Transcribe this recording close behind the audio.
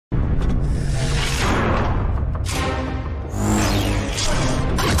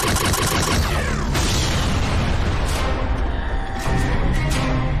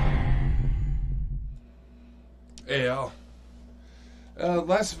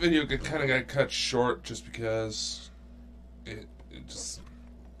Last video kind of got cut short just because it just,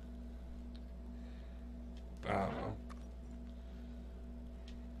 I don't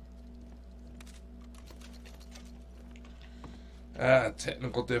know.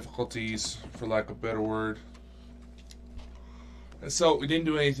 Technical difficulties, for lack of a better word. And so we didn't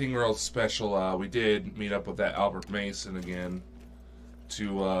do anything real special. We did meet up with that Albert Mason again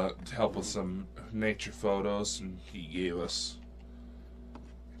to help with some nature photos, and he gave us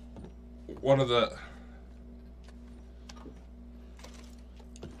one of the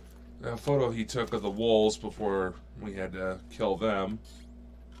photo he took of the wolves before we had to kill them.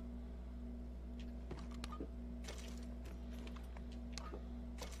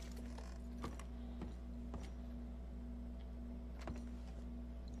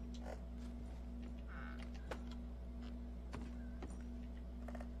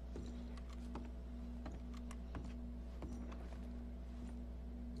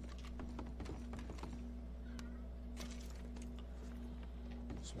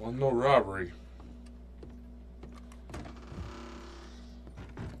 Well, no robbery.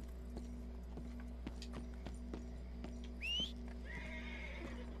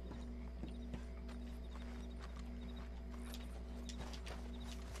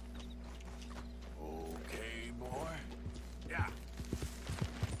 Okay, boy. Yeah.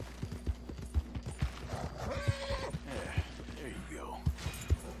 Yeah, there you go.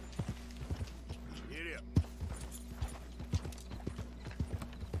 Get up.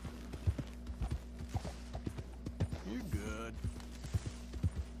 You're good.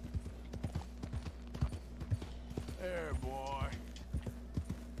 There, boy.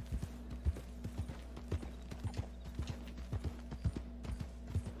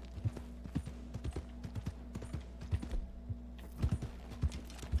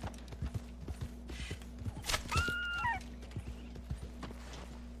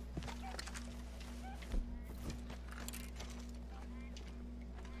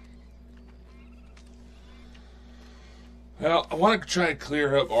 Well, I want to try to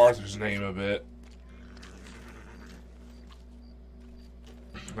clear up Arthur's name a bit.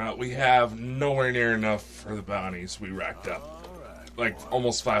 We have nowhere near enough for the bounties we racked up. Like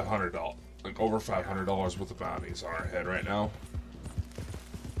almost $500, like over $500 worth of bounties on our head right now.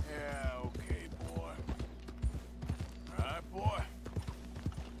 Yeah, okay, boy. Right, boy.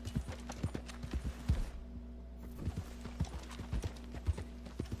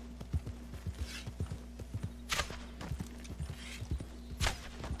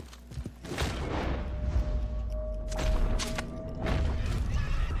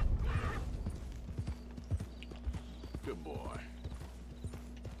 Good boy.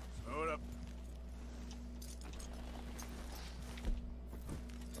 Slow it up.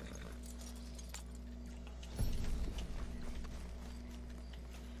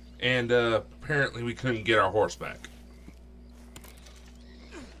 And apparently we couldn't get our horse back.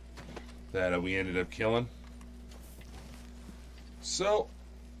 That we ended up killing. So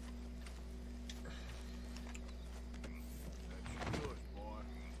Let's do it, boy.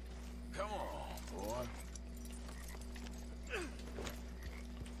 Come on, boy.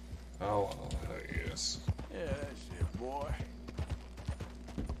 oh well, yes. Yeah, that's it, boy.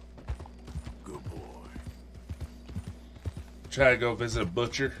 Good boy. Try to go visit a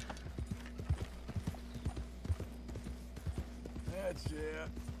butcher. That's it.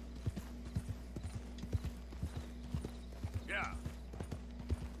 Yeah.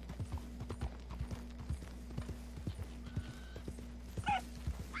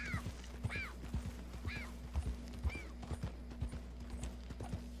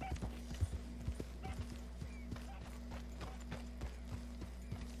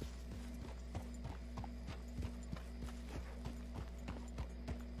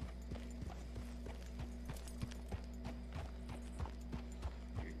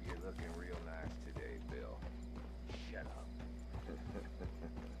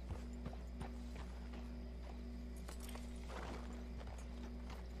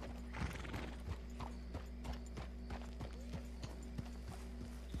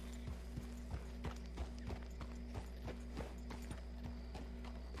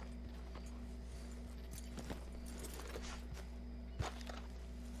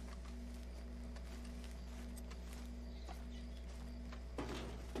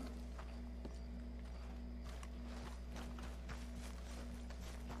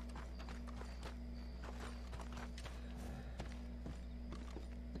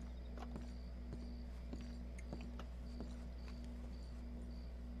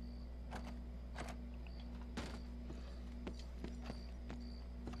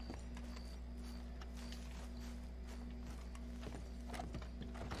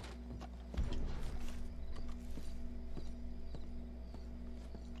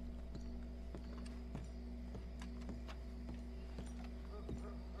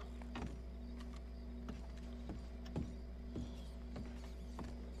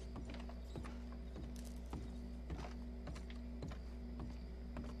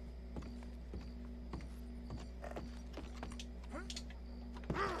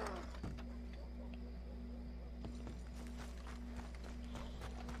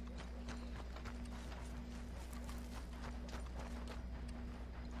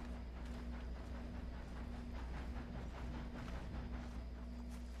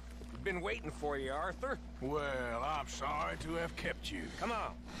 been waiting for you, Arthur. Well, I'm sorry to have kept you. Come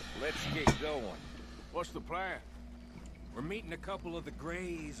on, let's get going. What's the plan? We're meeting a couple of the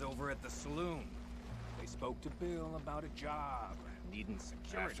Greys over at the saloon. They spoke to Bill about a job, needing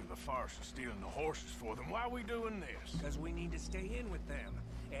security. After the farce of stealing the horses for them, why are we doing this? Because we need to stay in with them,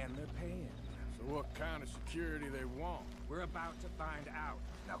 and they're paying. So what kind of security they want? We're about to find out.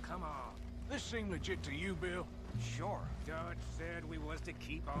 Now come on. This seem legit to you, Bill? Sure. Judge said we was to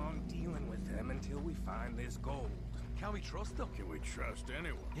keep on dealing with them until we find this gold. Can we trust them? Can we trust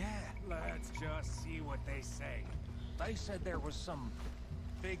anyone? Yeah. Let's just see what they say. They said there was some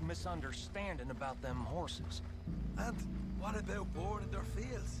big misunderstanding about them horses. And what about boarding their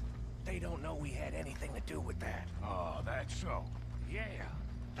fields? They don't know we had anything to do with that. Oh, that's so. Yeah.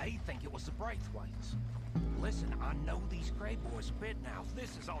 They think it was the Braithwaites. Listen, I know these Grey boys a bit now.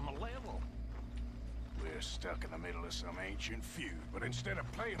 This is on the level. We're stuck in the middle of some ancient feud, but instead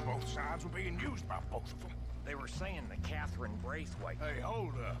of playing both sides, we're being used by both of them. They were saying that Catherine Braithwaite... Hey,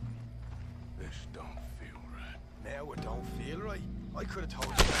 hold up. This don't feel right. Now it don't feel right. I could have told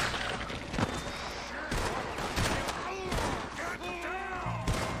you.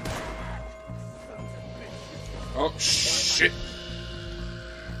 Oh, shit.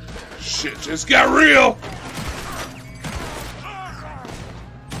 Shit just got real.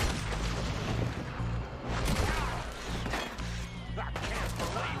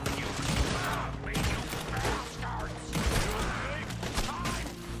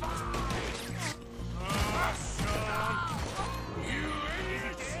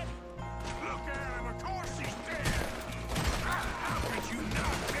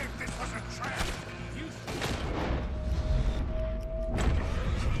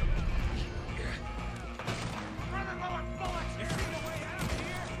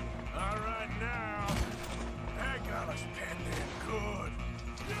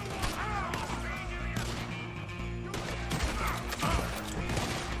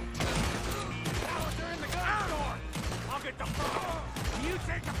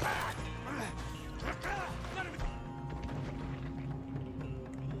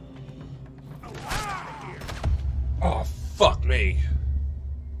 Oh, fuck me.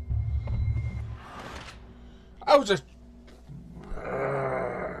 I was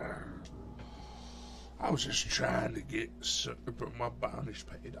just trying to get my bondage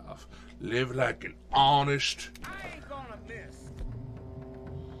paid off. Live like an honest. I ain't gonna miss.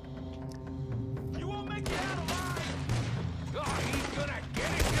 You won't make it out alive. Oh, he's gonna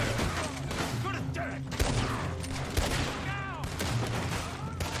get it. Gonna do it. Now.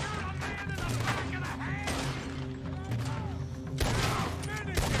 Shoot a man in the back of the head.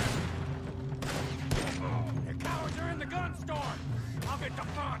 The cowards are in the gun store. I'll get the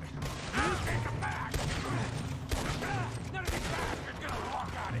fun. You take them back. None of these bastards gonna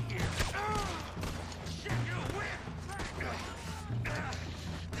walk out of here. Shit, you win.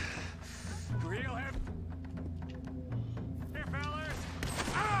 Real him. Here, fellas.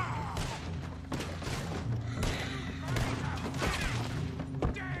 Ah!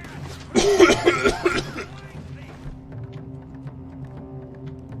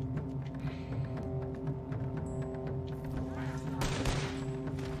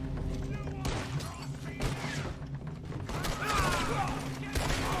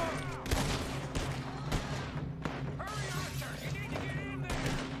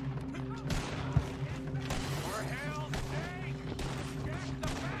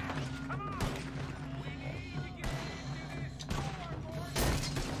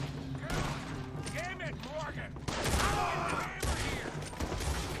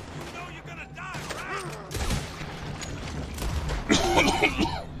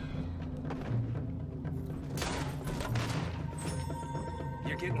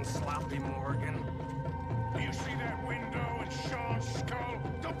 You're getting sloppy, Morgan. Do you see that window and Sean's skull?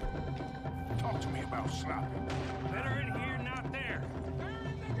 Don't talk to me about sloppy. Better in here, not there.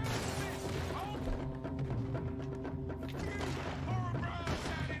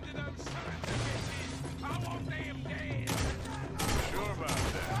 I want them dead. Sure about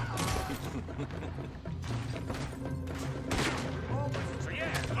that. So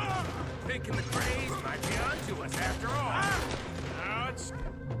yeah, thinking the Greys might be onto us after all. Now it's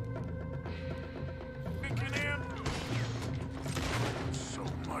picking in. So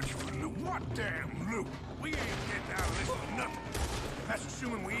much for loot. What damn loot? We ain't getting out of this for nothing. That's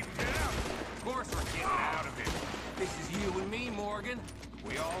assuming we even get out. Of course we're getting out of it. This is you and me, Morgan.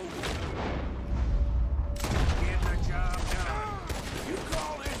 We all getting the job done. You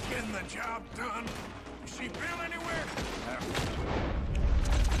call this getting the job done? You see Bill anywhere?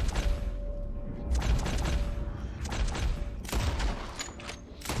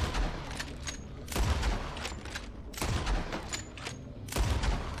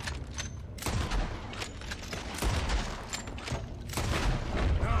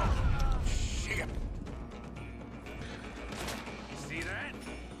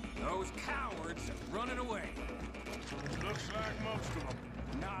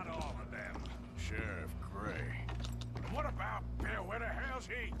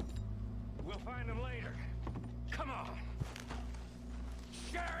 find him later. Come on.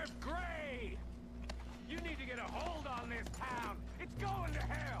 Sheriff Gray! You need to get a hold on this town. It's going to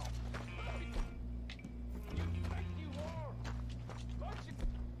hell. You think you are? Bunch of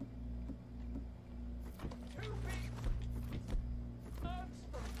two big thugs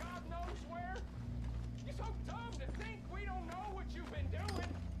from God knows where? You're so dumb to think we don't know what you've been doing.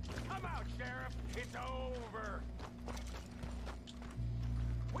 Come out, Sheriff. It's over.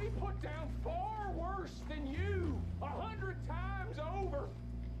 We put down far worse than you, 100 times over.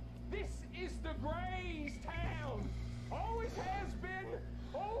 This is the Grays' town. Always has been,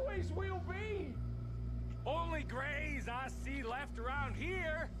 always will be. Only Grays I see left around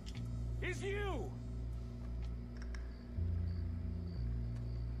here is you.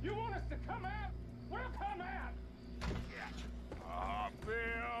 You want us to come out? We'll come out. Ah,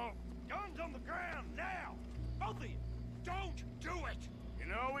 Bill. Guns on the ground now. Both of you. Don't do it. You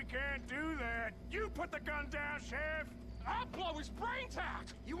know we can't do that. You put the gun down, Sheriff. I'll blow his brains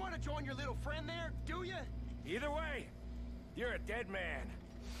out! You want to join your little friend there, do you? Either way, you're a dead man.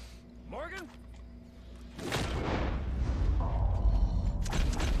 Morgan?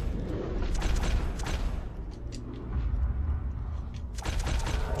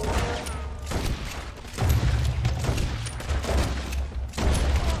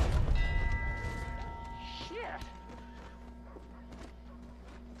 Shit!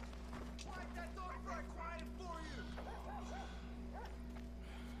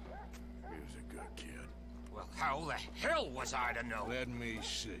 Well, how the hell was I to know? Let me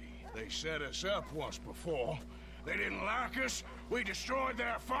see. They set us up once before. They didn't like us. We destroyed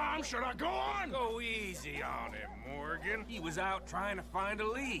their farm. Should I go on? Go easy on him, Morgan. He was out trying to find a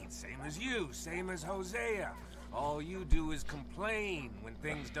lead. Same as you, same as Hosea. All you do is complain when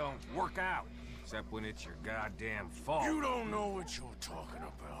things don't work out. Except when it's your goddamn fault. You don't know what you're talking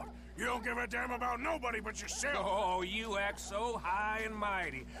about. You don't give a damn about nobody but yourself. Oh, you act so high and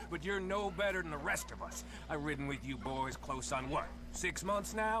mighty, but you're no better than the rest of us. I've ridden with you boys close on what, 6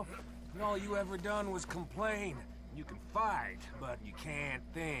 months now? And all you ever done was complain. You can fight, but you can't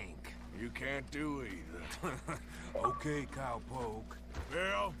think. You can't do either. Okay, cowpoke.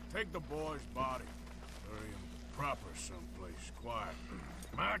 Bill, take the boy's body. Bury him proper someplace quiet.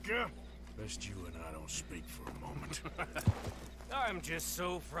 Micah, best you and I don't speak for a moment. I'm just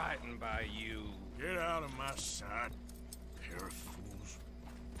so frightened by you. Get out of my sight, pair of fools.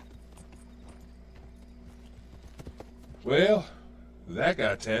 Well, that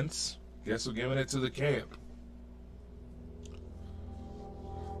got tense. Guess we're giving it to the camp.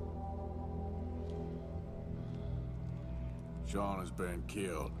 John has been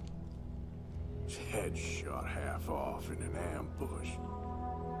killed. His head shot half off in an ambush.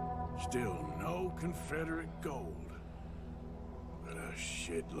 Still no Confederate gold. But a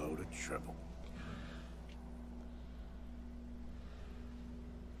shitload of trouble.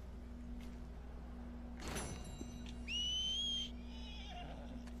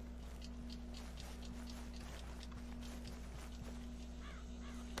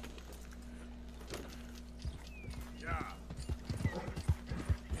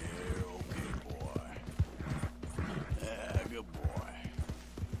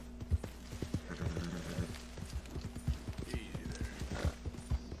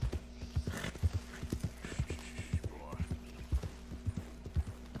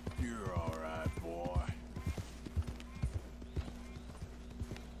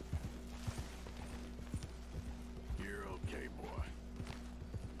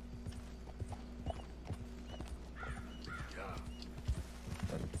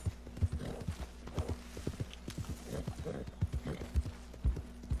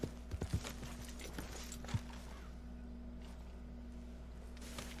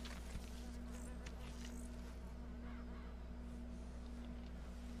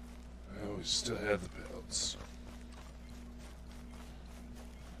 We still have the belts.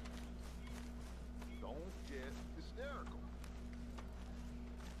 Don't get hysterical.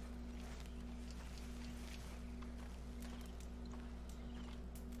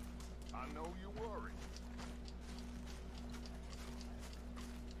 I know you're worried.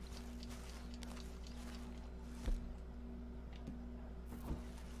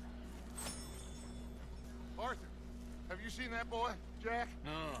 Arthur, have you seen that boy, Jack?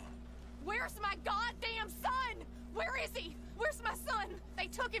 No. Where's my goddamn son? Where is he? Where's my son? They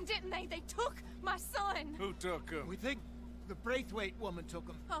took him, didn't they? They took my son. Who took him? We think the Braithwaite woman took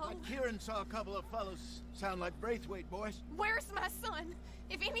him. Oh. But Kieran saw a couple of fellows sound like Braithwaite boys. Where's my son?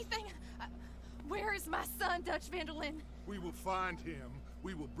 If anything, where is my son, Dutch Vanderlyn? We will find him,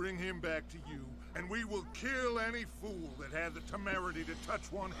 we will bring him back to you, and we will kill any fool that had the temerity to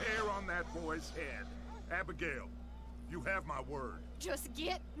touch one hair on that boy's head. Abigail, you have my word. Just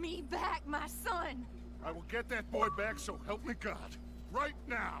get me back, my son. I will get that boy back, so help me God. Right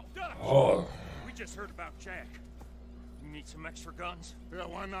now. Dutch! Oh. We just heard about Jack. You need some extra guns? Yeah,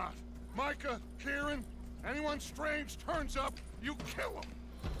 why not? Micah, Kieran, anyone strange turns up, you kill him.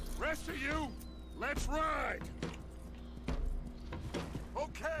 Rest of you, let's ride.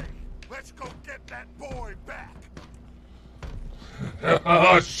 Okay, let's go get that boy back.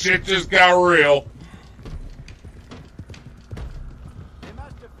 Oh, shit just got real. They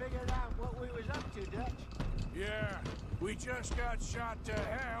must have figured out what we was up to, Dutch. Yeah, we just got shot to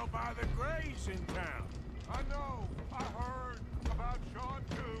hell by the Greys in town. I know, I heard about Sean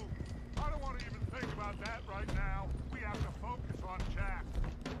too. I don't want to even think about that right now. We have to focus on Jack.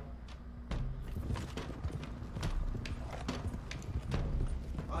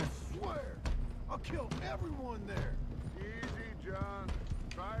 I swear, I'll kill everyone there. Easy, John.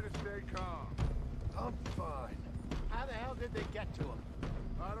 Try to stay calm. I'm fine. How the hell did they get to him?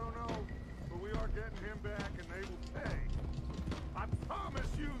 I don't know, but we are getting him back and they will pay. I promise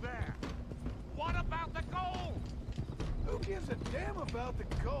you that. What about the gold? Who gives a damn about the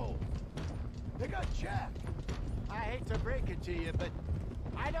gold? They got Jack. I hate to break it to you, but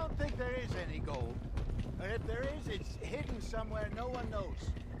I don't think there is any gold. And if there is, it's hidden somewhere no one knows.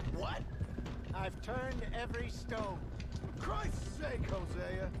 What? I've turned every stone. For Christ's sake,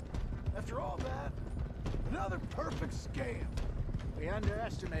 Hosea. After all that, another perfect scam. We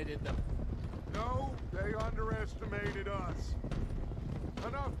underestimated them. No, they underestimated us.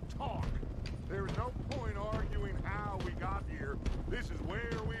 Enough talk. There is no point arguing how we got here. This is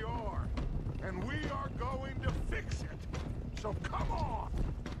where we are. And we are going to fix it. So come on!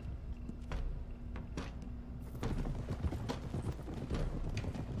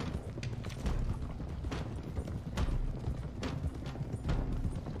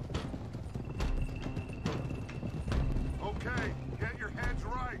 Okay, get your heads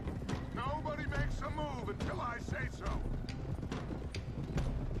right. Nobody makes a move until I say so.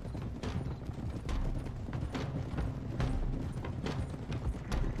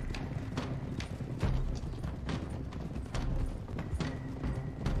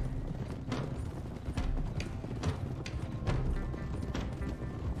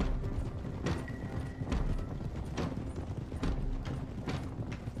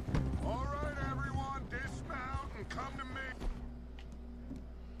 All right, everyone, dismount and come to me.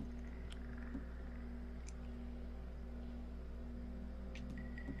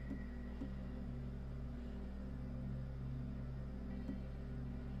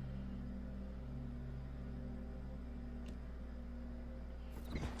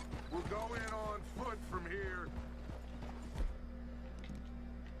 We'll go in on foot from here.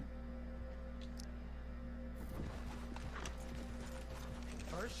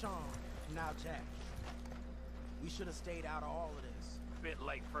 First Sean, now Jack. We should have stayed out of all of this. Bit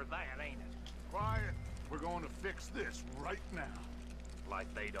late for that, ain't it? Quiet. We're going to fix this right now.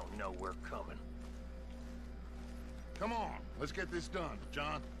 Like they don't know we're coming. Come on, let's get this done.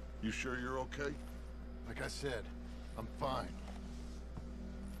 John, you sure you're okay? Like I said, I'm fine.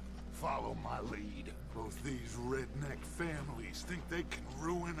 Follow my lead. Both these redneck families think they can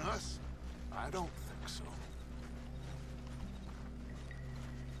ruin us? I don't think so.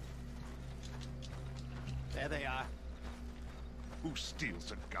 There they are. Who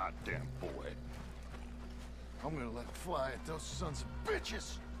steals a goddamn boy? I'm gonna let fly at those sons of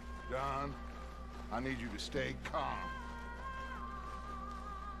bitches. John, I need you to stay calm.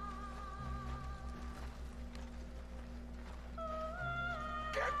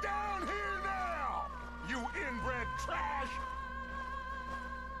 Get down here now, you inbred trash!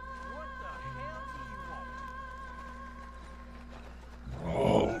 What the hell do you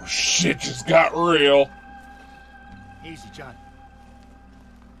want? Oh, shit just got real. Easy, John.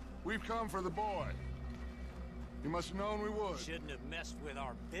 We've come for the boy. You must have known we would. Shouldn't have messed with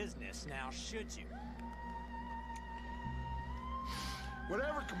our business now, should you?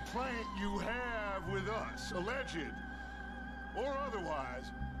 Whatever complaint you have with us, alleged or otherwise,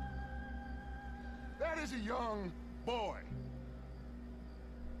 that is a young boy.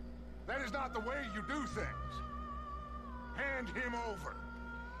 That is not the way you do things. Hand him over.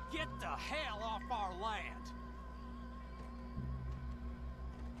 Get the hell off our land!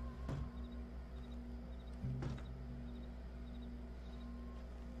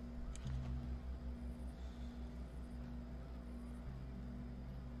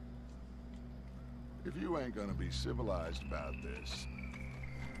 If you ain't gonna be civilized about this...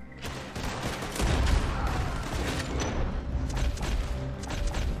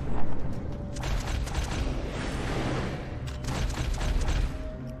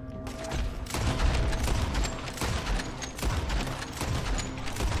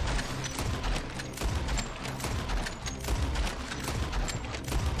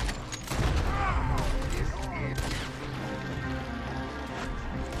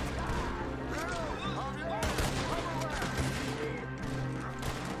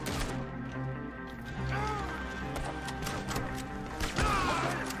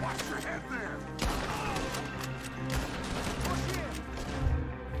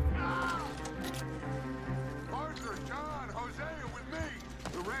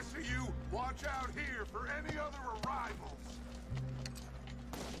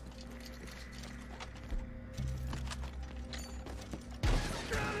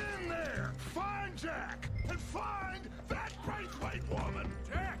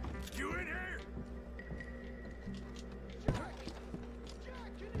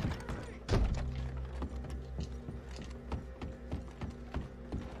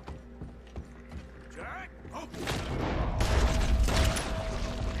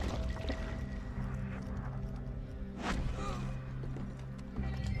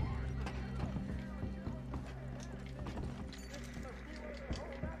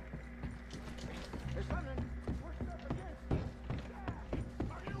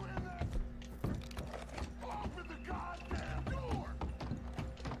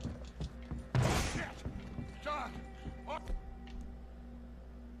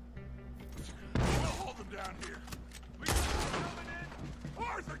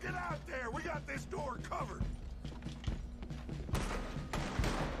 this door covered.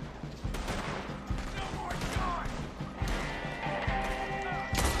 No more John!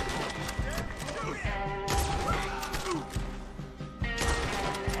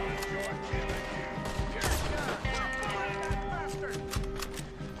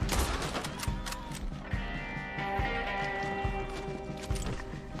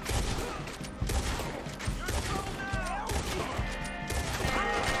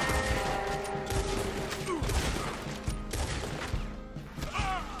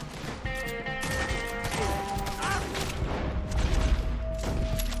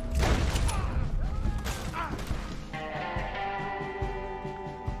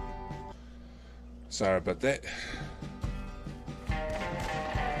 Sorry about that.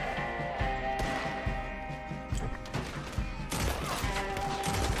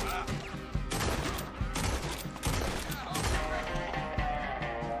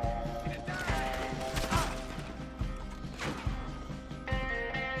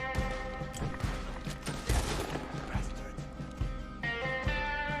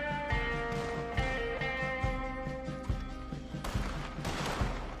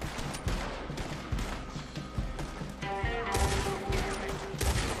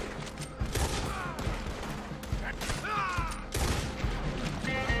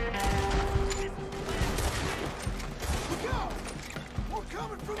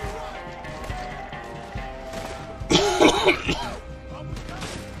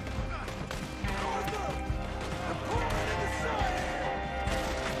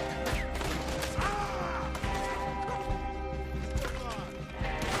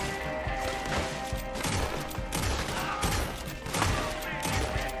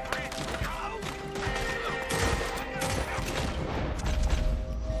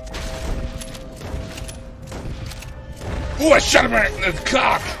 Oh, I shot him right in the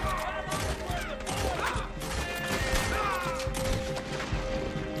cock!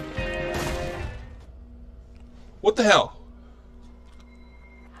 What the hell?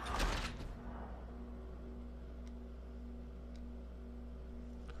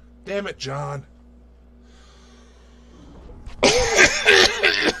 Damn it, John.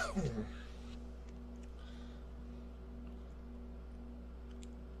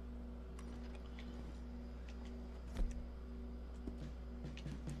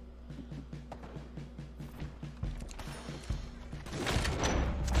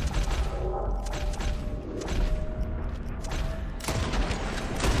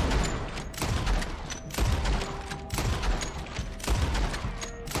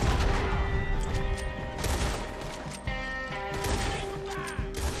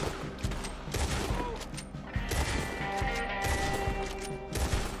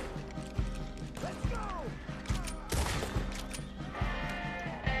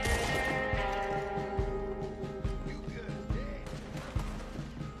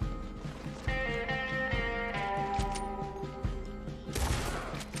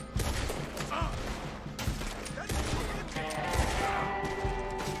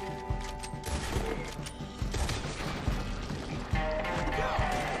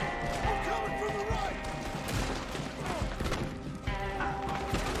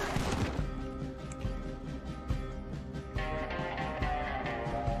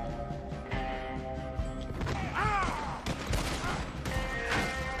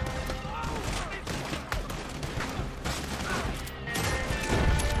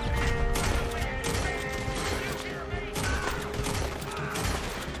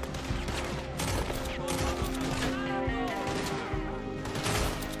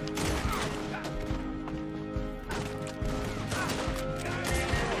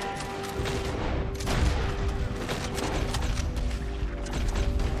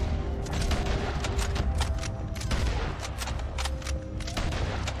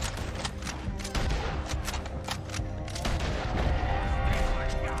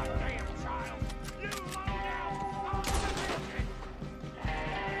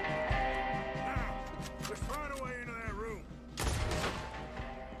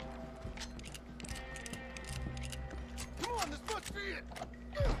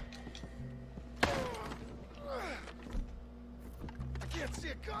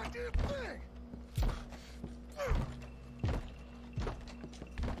 goddamn thing!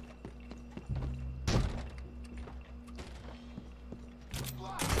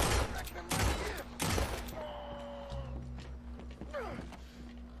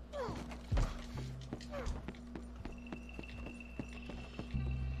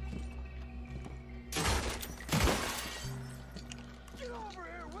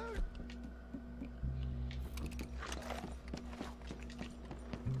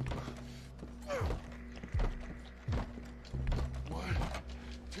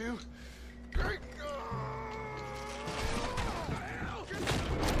 to. Great.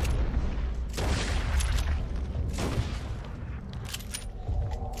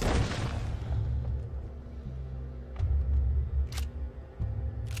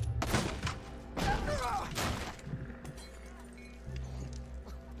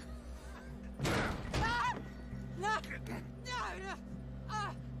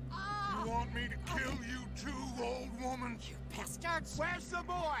 You want me to kill you too, old woman? You bastards! Where's the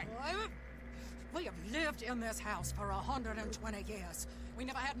boy? We have lived in this house for 120 years. We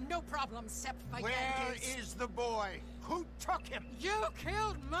never had no problems except for Where Yankees. is the boy? Who took him? You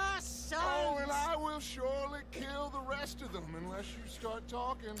killed my son! Oh, and I will surely kill the rest of them unless you start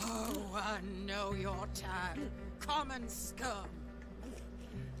talking. Oh, I know your type. Common scum.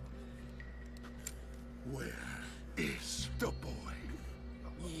 Where is the boy?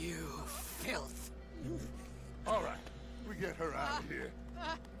 You filth. All right, we get her out of here.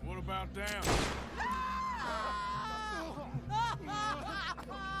 What about them?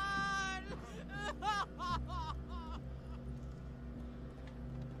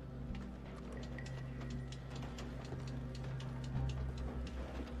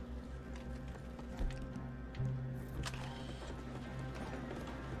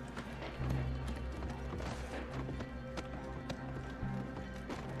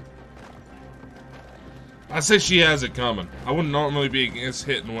 I say she has it coming. I wouldn't normally be against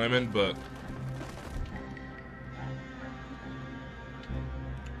hitting women, but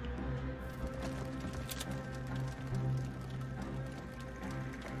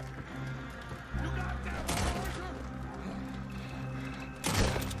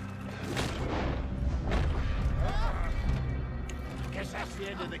Guess that's the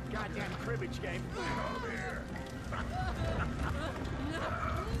end of the goddamn cribbage game. Come here.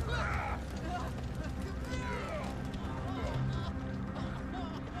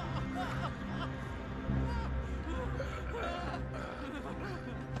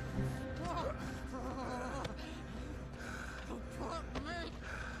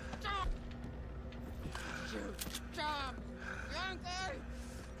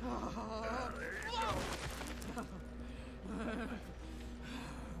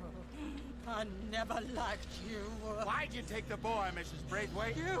 I never liked you. Why'd you take the boy, Mrs.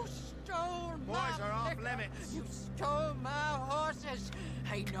 Braithwaite? You stole my Boys are off liquor. limits. You stole my horses.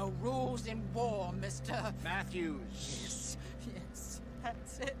 Ain't no rules in war, mister. Matthews, Yes, yes,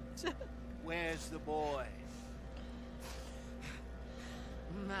 that's it. where's the boy?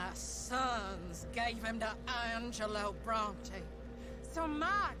 My sons gave him to Angelo Bronte. So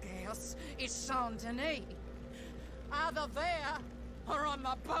my guess is Saint Denis. Either there or on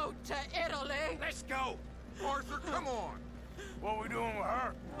my boat to Italy. Let's go. Arthur, come on. What we doing with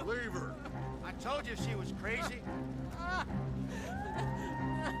her? Leave her. I told you she was crazy.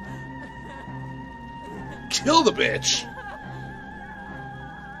 kill the bitch.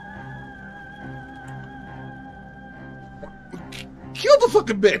 Kill the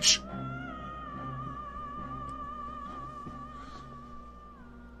fucking bitch.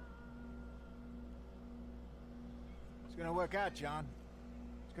 It's gonna work out, John.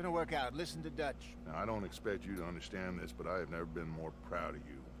 It's gonna work out. Listen to Dutch. Now, I don't expect you to understand this, but I have never been more proud of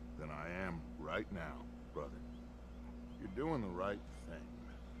you than I am right now, brother. You're doing the right thing.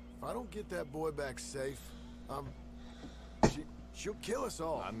 If I don't get that boy back safe, she'll kill us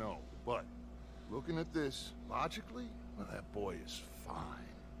all. I know, but looking at this logically, well, that boy is fine.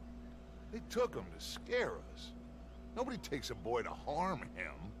 They took him to scare us. Nobody takes a boy to harm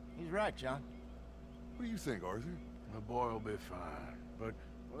him. He's right, John. What do you think, Arthur? The boy will be fine. But,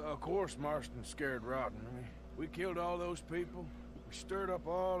 well, of course Marston's scared rotten. I mean, we killed all those people. We stirred up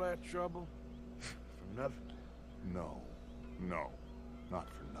all that trouble. For nothing. No, not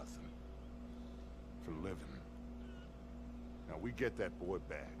for nothing. For living. Now, we get that boy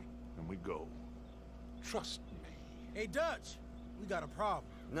back, and we go. Trust me. Hey, Dutch, we got a problem.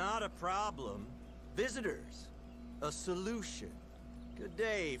 Not a problem. Visitors. A solution. Good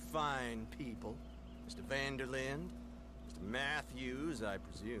day, fine people. Mr. Vanderlinde, Mr. Matthews, I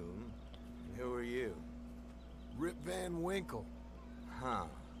presume. And who are you? Rip Van Winkle. Huh.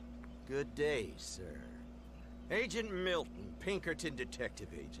 Good day, sir. Agent Milton, Pinkerton Detective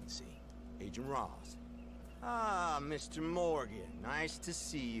Agency. Agent Ross. Ah, Mr. Morgan, nice to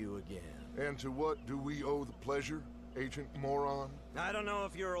see you again. And to what do we owe the pleasure, Agent Moron? I don't know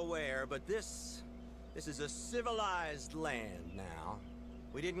if you're aware, but this is a civilized land now.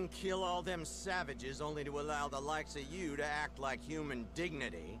 We didn't kill all them savages only to allow the likes of you to act like human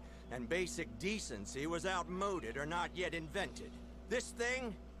dignity, and basic decency was outmoded or not yet invented. This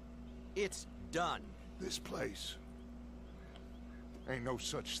thing, it's done. This place. Ain't no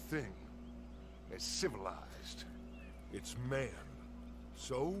such thing as civilized. It's man.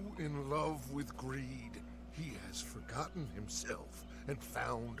 So in love with greed, he has forgotten himself and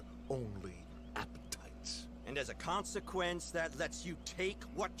found only appetites. And as a consequence, that lets you take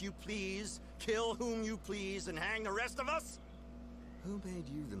what you please, kill whom you please, and hang the rest of us? Who made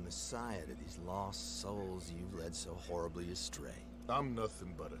you the messiah to these lost souls you led so horribly astray? I'm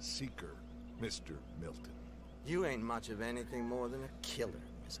nothing but a seeker, Mr. Milton. You ain't much of anything more than a killer,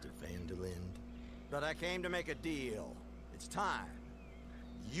 Mr. Van der Linde. But I came to make a deal. It's time.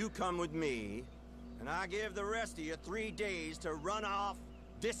 You come with me, and I give the rest of you 3 days to run off,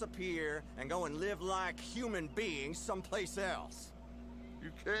 disappear, and go and live like human beings someplace else.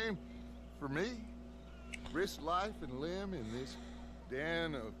 You came for me? Risk life and limb in this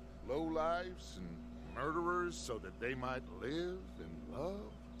den of lowlifes and murderers so that they might live and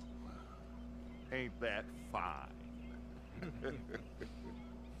love? Ain't that fine?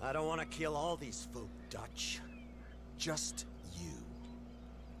 I don't want to kill all these folk, Dutch. Just you.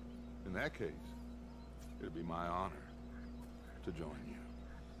 In that case, it'd be my honor to join you.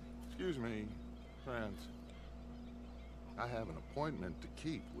 Excuse me, friends. I have an appointment to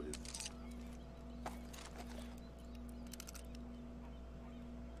keep with...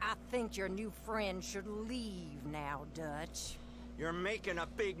 I think your new friend should leave now, Dutch. You're making a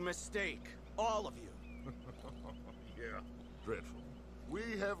big mistake. All of you. Yeah, dreadful. We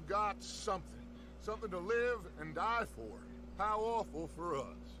have got something. Something to live and die for. How awful for us.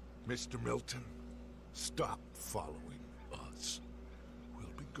 Mr. Milton, stop following us. We'll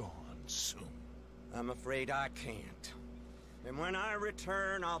be gone soon. I'm afraid I can't. And when I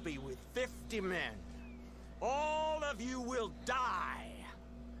return, I'll be with 50 men. All of you will die.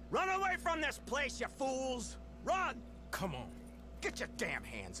 Run away from this place, you fools! Run! Come on. Get your damn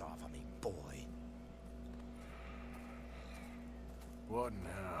hands off of me, boy. What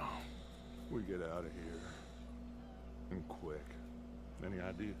now? We get out of here. And quick. Any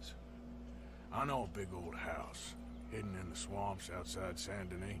ideas? I know a big old house, hidden in the swamps outside Saint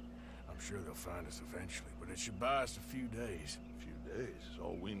Denis. I'm sure they'll find us eventually, but it should buy us a few days. A few days is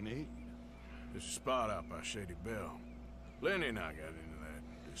all we need. There's a spot out by Shady Bell. Linde and I got into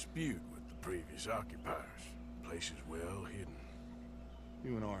that dispute with the previous occupiers. Place is well hidden.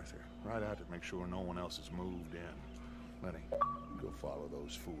 You and Arthur, ride out to make sure no one else has moved in. Lenny, go follow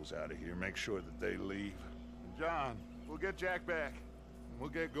those fools out of here. Make sure that they leave. And John, we'll get Jack back. And we'll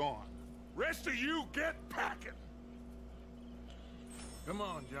get going. Rest of you, get packing! Come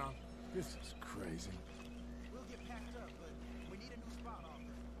on, John. This is crazy. We'll get packed up, but we need a new spot offer.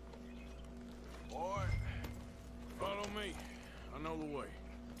 Boy, follow me. I know the way.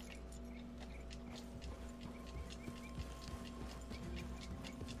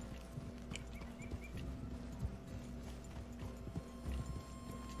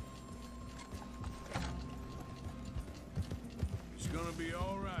 It's gonna be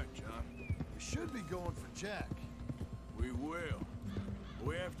all right, John. We should be going for Jack. We will.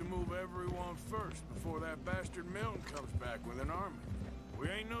 We have to move everyone first before that bastard Milton comes back with an army. We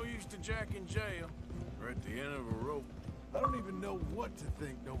ain't no use to Jack in jail or at the end of a rope. I don't even know what to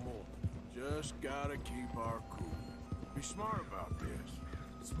think no more. Just gotta keep our cool. Be smart about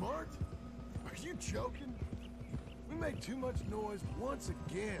this. Smart? Are you joking? We made too much noise once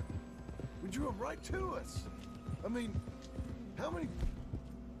again. We drew him right to us. I mean, how many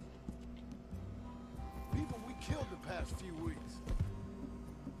people we killed the past few weeks?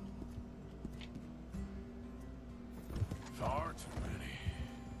 Far too many.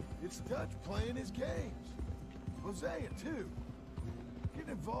 It's Dutch playing his games. Hosea, too.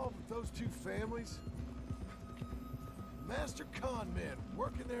 Getting involved with those two families. Master con men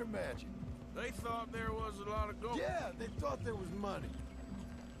working their magic. They thought there was a lot of gold. Yeah, they thought there was money.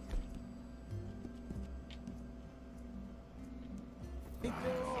 Ain't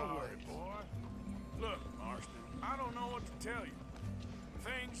there always? Sorry, boy. Look, Marston, I don't know what to tell you.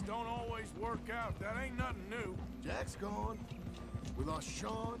 Things don't always work out. That ain't nothing new. Jack's gone. We lost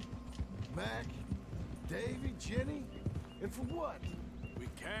Sean, Mac, Davy, Jenny. And for what? We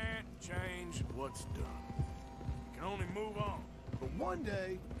can't change what's done. We can only move on. But one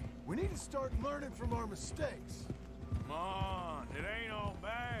day, we need to start learning from our mistakes. Come on, it ain't all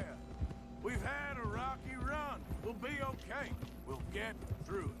bad. We've had a rocky run. We'll be okay. We'll get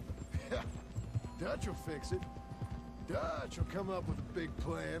through it. Dutch will fix it. Dutch will come up with a big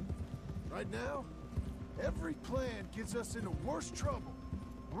plan. Right now, every plan gets us into worse trouble.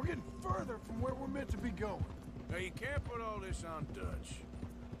 We're getting further from where we're meant to be going. Now, you can't put all this on Dutch.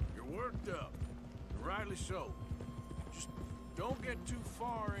 You're worked up, and rightly so. Just don't get too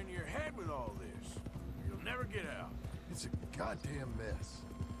far in your head with all this. You'll never get out. It's a goddamn mess.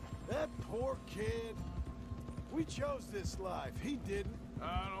 That poor kid. We chose this life. He didn't.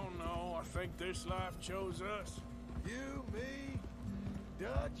 I don't know. I think this life chose us. You, me,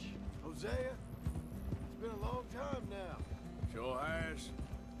 Dutch, Hosea. It's been a long time now. Sure has.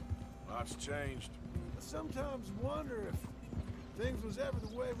 Lots changed. I sometimes wonder if things was ever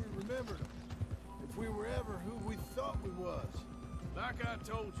the way we remembered them. If we were ever who we thought we was. Like I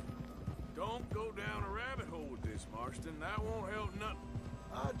told you, don't go down a rabbit hole with this, Marston. That won't help nothing.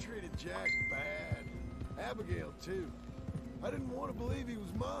 I treated Jack bad. Abigail, too. I didn't want to believe he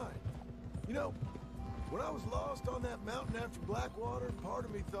was mine. You know, when I was lost on that mountain after Blackwater, part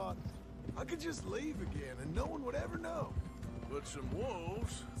of me thought I could just leave again and no one would ever know. But some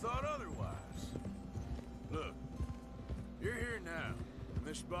wolves thought otherwise. Look, you're here now. And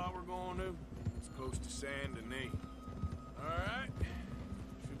this spot we're going to, it's close to Saint Denis. Alright?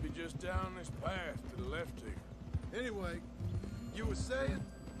 Should be just down this path to the left here. Anyway, you were saying?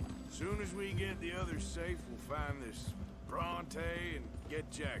 As soon as we get the others safe, we'll find this Bronte and get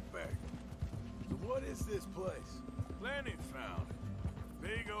Jack back. So what is this place? Lenny found it.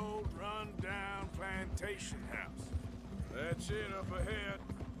 Big old run-down plantation house. That's it up ahead.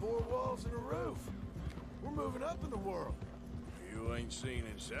 4 walls and a roof. We're moving up in the world. You ain't seen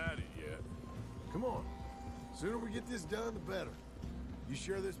inside it yet. Come on. Sooner we get this done, the better. You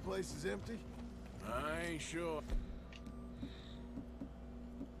sure this place is empty? I ain't sure.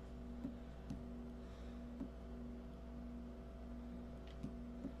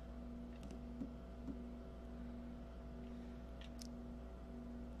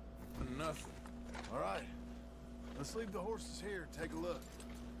 Nothing. All right. Let's leave the horses here and take a look.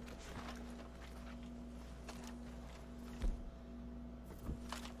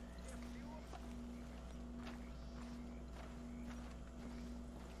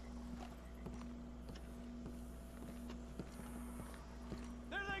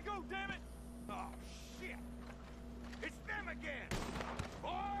 There they go, damn it! Oh, shit! It's them again!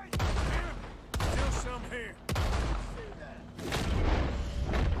 Boys! Still some here.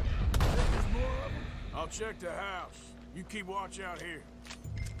 There's more of them? I'll check the house. You keep watch out here.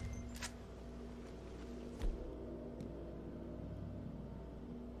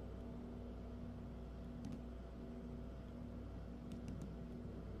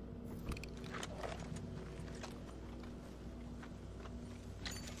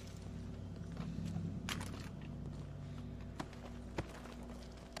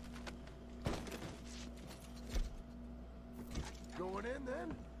 Going in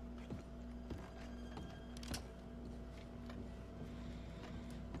then?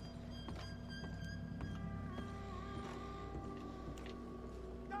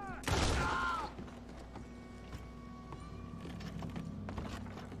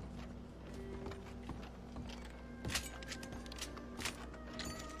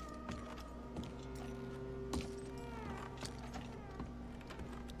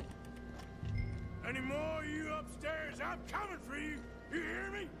 Any more of you upstairs? I'm coming for you. You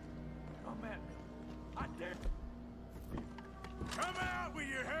hear me? Come at me. I dare. Come out with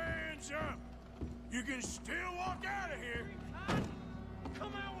your hands up. You can still walk out of here.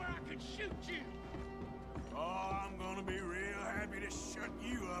 Come out where I can shoot you! Oh, I'm gonna be real happy to shut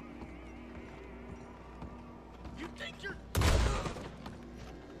you up. You think you're...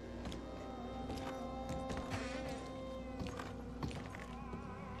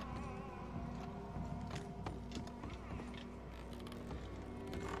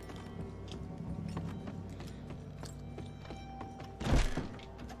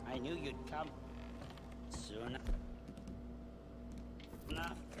 I knew you'd come soon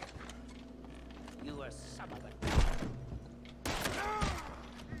enough. You were some of it.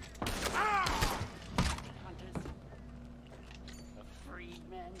 Hunters, the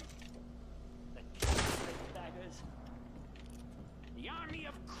freedmen, the Catholic daggers, the army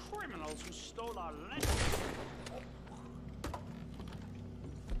of criminals who stole our land.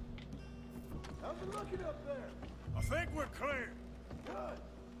 How's it looking up there? I think we're clear. Good.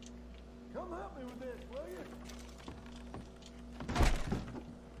 Come help me with this, will you?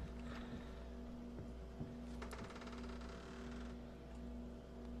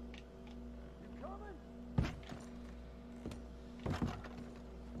 You coming?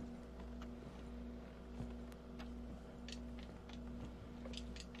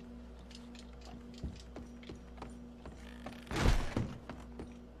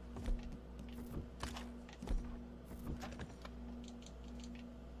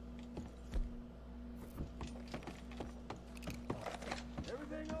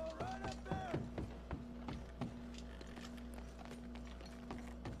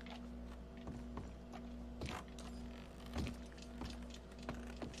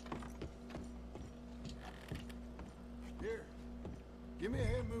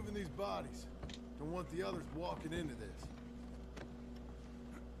 moving these bodies. Don't want the others walking into this.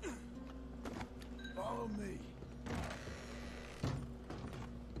 Follow me.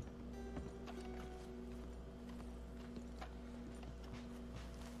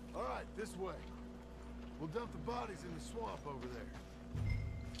 All right, this way. We'll dump the bodies in the swamp over there.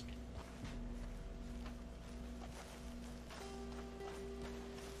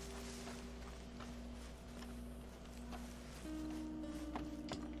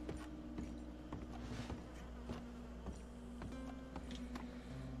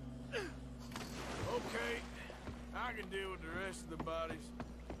 Okay, I can deal with the rest of the bodies.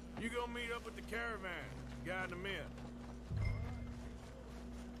 You go meet up with the caravan, guide them in.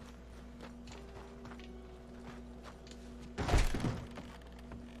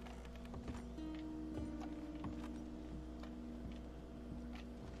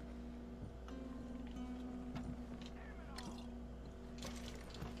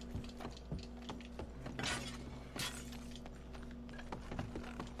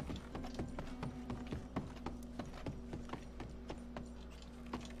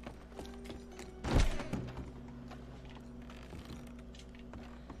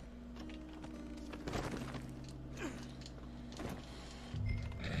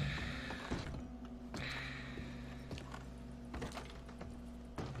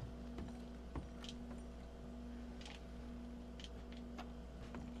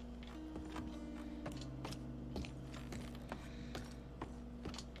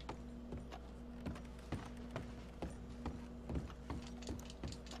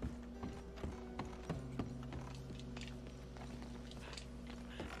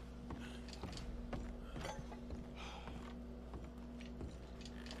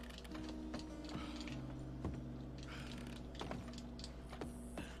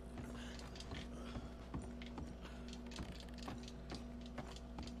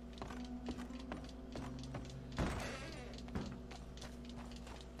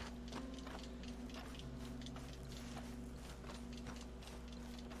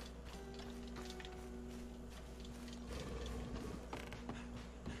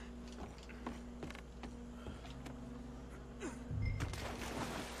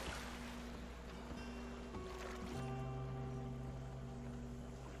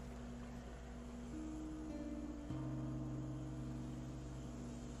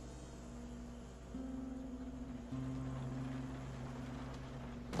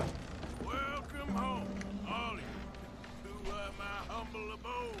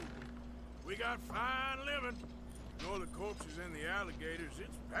 We got fine living. Ignore the corpses and the alligators.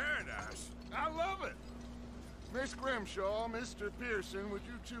 It's paradise. I love it. Miss Grimshaw, Mr. Pearson, would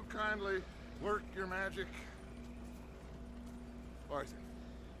you two kindly work your magic? Arthur,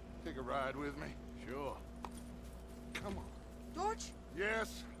 take a ride with me. Sure. Come on. George?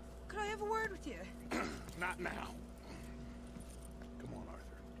 Yes? Could I have a word with you? Not now. Come on, Arthur.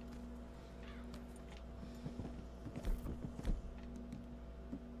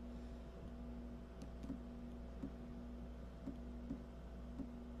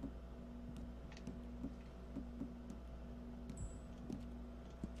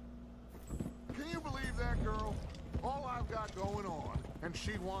 Can you believe that girl? All I've got going on, and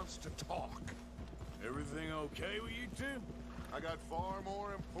she wants to talk. Everything okay with you two? I got far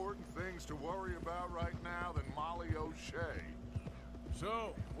more important things to worry about right now than Molly O'Shea.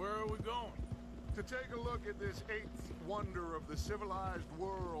 So, where are we going? To take a look at this eighth wonder of the civilized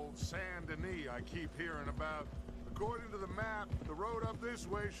world, Saint Denis, I keep hearing about. According to the map, the road up this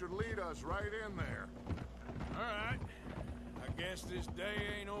way should lead us right in there. All right. I guess this day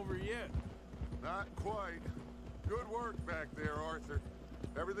ain't over yet. Not quite. Good work back there, Arthur.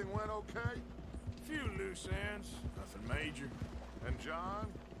 Everything went okay? Few loose ends, nothing major. And John?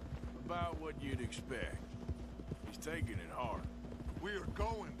 About what you'd expect. He's taking it hard. We are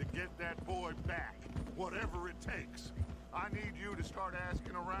going to get that boy back, whatever it takes. I need you to start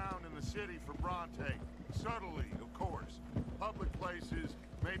asking around in the city for Bronte. Subtly, of course. Public places,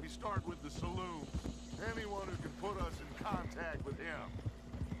 maybe start with the saloon. Anyone who can put us in contact with him.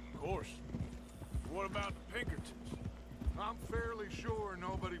 Of course. What about the Pinkertons? I'm fairly sure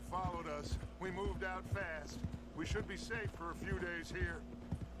nobody followed us. We moved out fast. We should be safe for a few days here.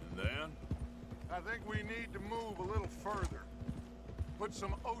 And then? I think we need to move a little further. Put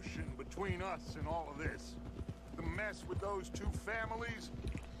some ocean between us and all of this. The mess with those two families,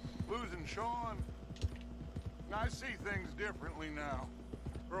 losing Sean. I see things differently now.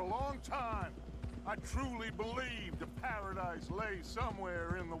 For a long time, I truly believed a paradise lay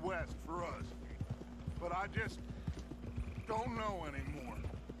somewhere in the West for us. But I just don't know anymore.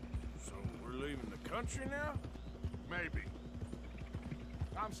 So we're leaving the country now? Maybe.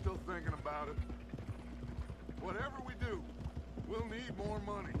 I'm still thinking about it. Whatever we do, we'll need more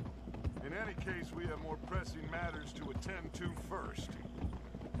money. In any case, we have more pressing matters to attend to first.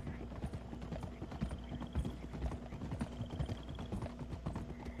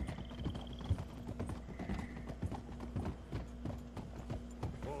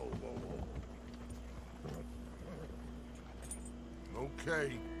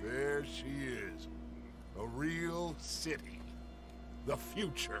 Okay, there she is. A real city. The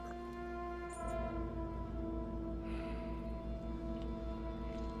future.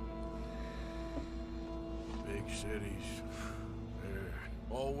 Big cities. They're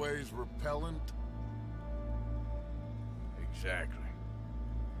always repellent. Exactly.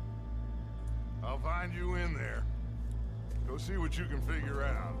 I'll find you in there. Go see what you can figure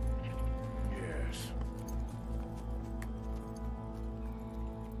out. Yes.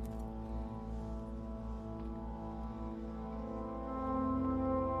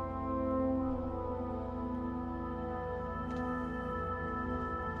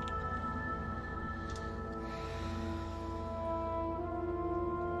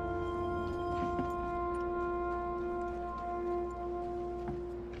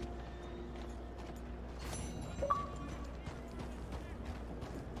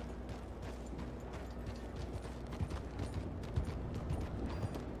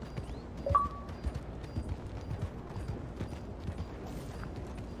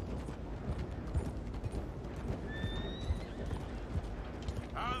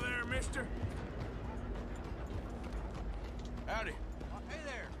 Mister? Howdy. Hey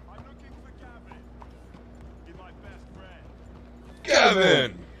there. I'm looking for Gavin. He's my best friend.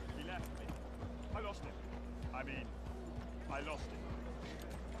 Gavin! He left me. I lost him. I lost him.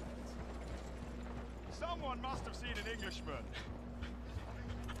 Someone must have seen an Englishman.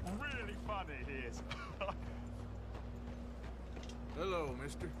 Really funny he is. Hello,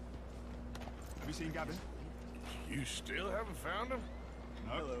 mister. Have you seen Gavin? You still haven't found him?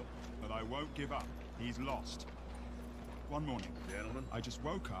 No. Hello. But I won't give up. He's lost. One morning, Gentlemen. I just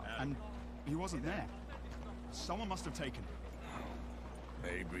woke up and he wasn't there. Someone must have taken him.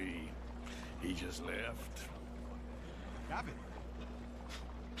 Maybe he just left. Gavin?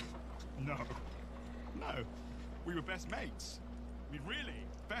 No. No. We were best mates. I mean, really,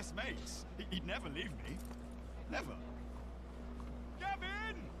 best mates. He'd never leave me. Never.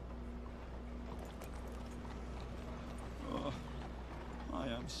 Gavin! Oh, I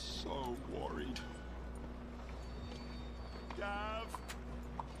am so worried. Gav!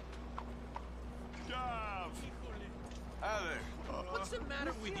 Gav! Hi there. What's the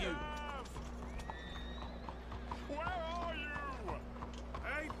matter with you? Gav! Where are you?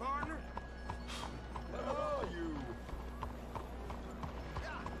 Hey, partner. Where are you?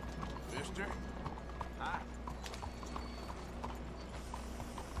 Mister? Hi.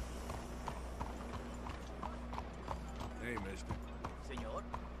 Hey, mister. Senor?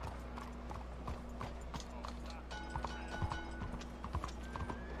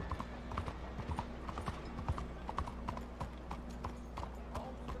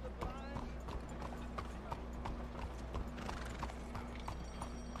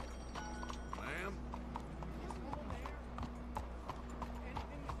 Ma'am?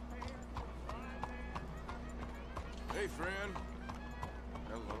 Hey, friend.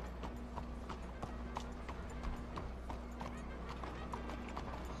 Hello.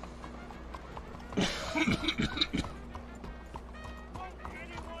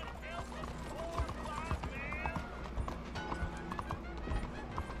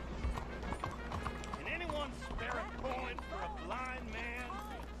 Can anyone spare a coin for a blind man?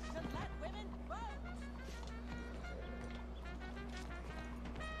 To let women vote.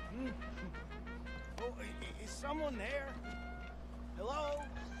 Oh, is someone there? Hello?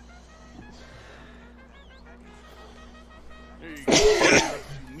 Here you go.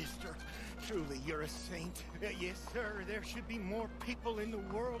 Mister, truly you're a saint. Yes, sir. There should be more people in the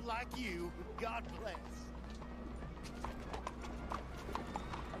world like you. God bless.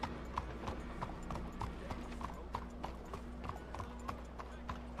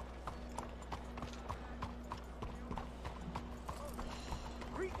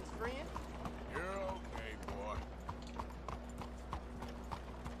 Greetings, friend. You're okay, boy.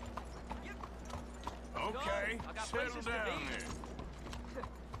 Okay, I got settle places to down be. there.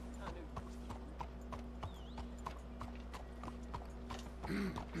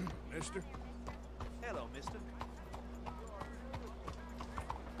 Mister? Hello, mister.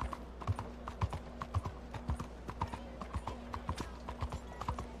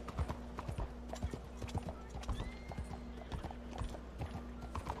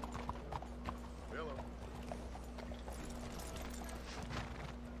 Hello.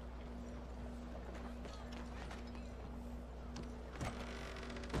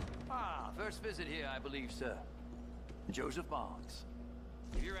 First visit here, I believe, sir. Joseph Boggs.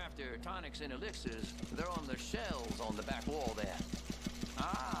 If you're after tonics and elixirs, they're on the shelves on the back wall there.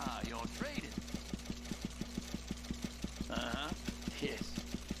 Ah, you're trading. Uh-huh. Yes.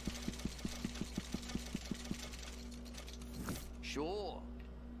 Sure.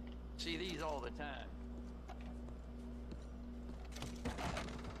 See these all the time.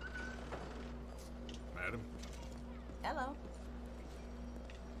 Madam? Hello.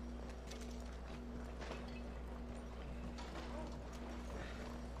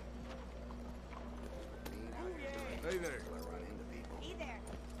 Hey there. Hey there.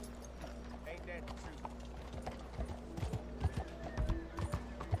 Ain't that the truth?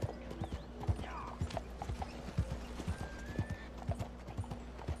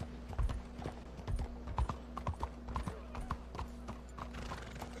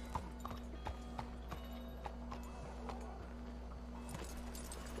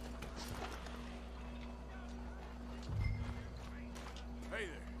 Hey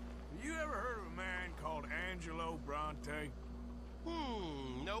there. Have you ever heard of a man called Angelo Bronte?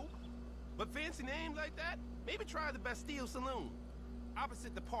 No. But fancy names like that? Maybe try the Bastille Saloon.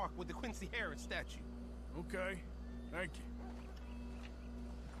 Opposite the park with the Quincy Harris statue. Okay. Thank you.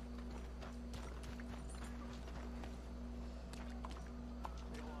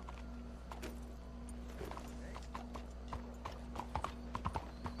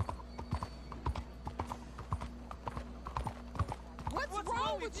 What's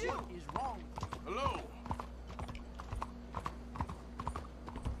wrong with you? What is wrong? Hello.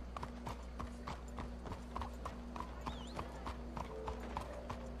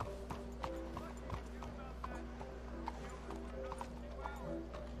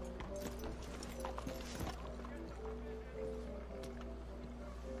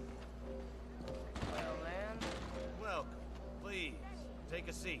 Welcome. Please, take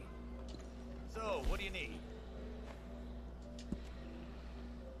a seat. So, what do you need?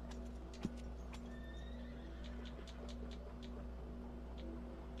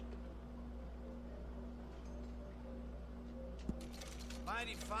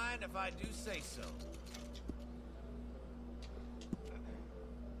 Mighty fine if I do say so.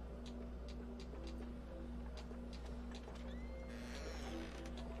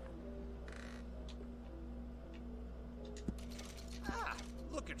 Ah,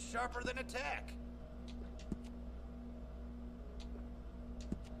 looking sharper than a tack.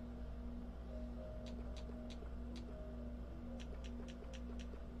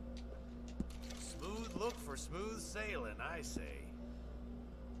 Smooth look for smooth sailing, I say.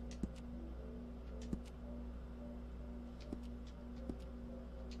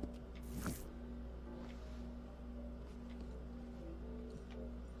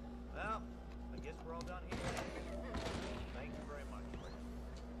 Well, I guess we're all done here. Thank you very much.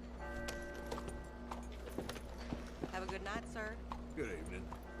 Have a good night, sir. Good evening.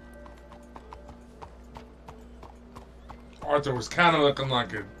 Arthur was kind of looking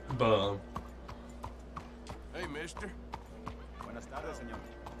like a bum. Hey, mister. Buenas tardes, señor.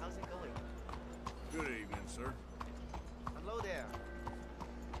 How's it going? Good evening, sir. Hello there.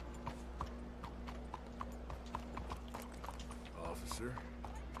 Officer.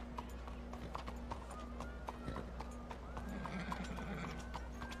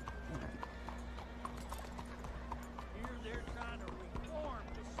 Here they're trying to reform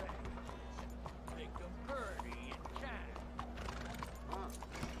the savages. Make them pretty and kind.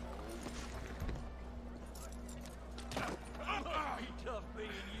 He tough being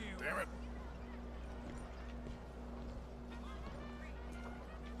you. Damn it.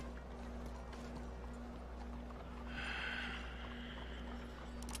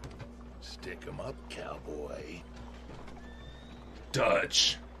 Stick 'em up, cowboy.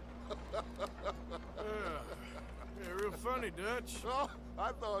 Dutch. Yeah, real funny, Dutch. Oh,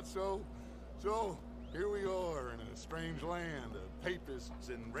 I thought so. So, here we are in a strange land of papists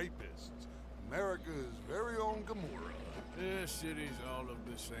and rapists. America's very own Gomorrah. This city's all look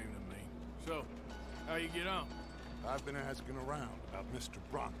the same to me. So, how you get on? I've been asking around about Mr.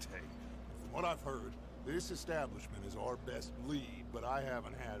 Bronte. From what I've heard, this establishment is our best lead, but I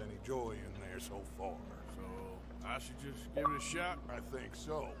haven't had any joy in there so far. So, I should just give it a shot? I think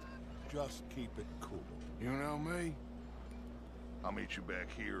so. Just keep it cool. You know me? I'll meet you back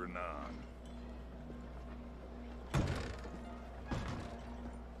here anon.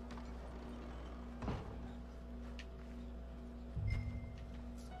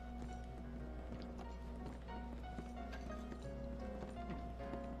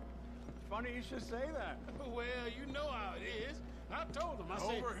 Funny you should say that. Well, you know how it is. I told him. I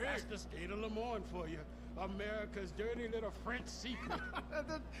said, Over here. that's the state of Lemoyne for you. America's dirty little French secret.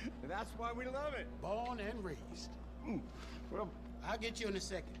 That's why we love it. Born and raised. Well, I'll get you in a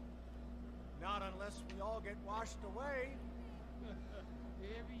second. not unless we all get washed away.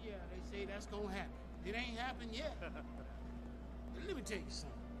 Every year they say that's gonna happen. It ain't happened yet. Let me tell you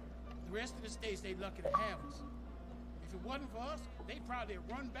something. The rest of the states, they lucky to have us. If it wasn't for us, they'd probably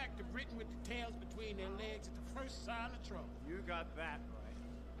run back to Britain with the tails between their legs at the first sign of trouble. You got that right.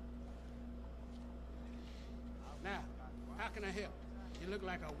 Now, how can I help? You look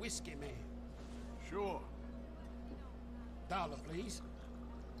like a whiskey man. Sure. $1, please.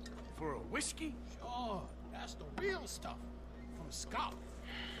 For a whiskey? Sure, that's the real stuff. From Scotland.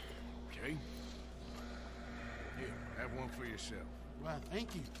 Okay. Here, have one for yourself. Well,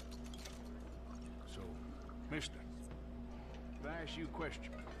 thank you. So, mister, if I ask you a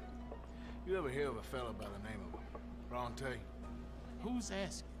question, you ever hear of a fella by the name of Bronte? Who's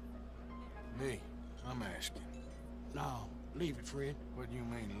asking? Me. I'm asking. No, leave it, friend. What do you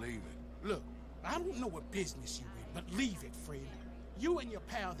mean, leave it? Look, I don't know what business you in, but leave it, friend. You and your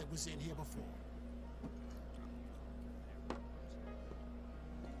pal that was in here before.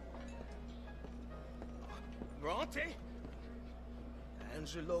 Bronte?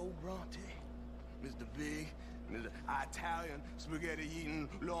 Angelo Bronte. Mr. Big, Mr. Italian, spaghetti-eating,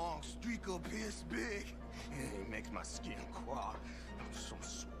 long streak of piss big. It makes my skin crawl. Some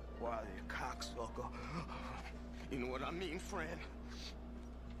swarthy cocksucker. You know what I mean, friend?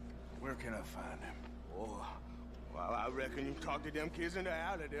 Where can I find him? Oh, well, I reckon you talk to them kids in the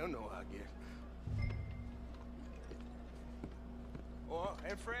alley, they'll know, I guess. Oh,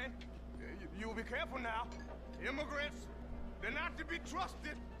 and friend, you'll be careful now. Immigrants, they're not to be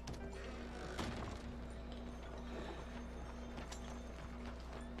trusted.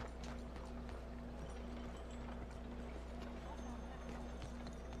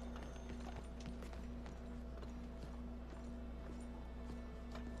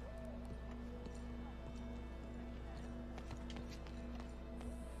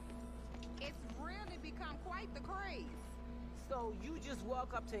 It's really become quite the craze. So you just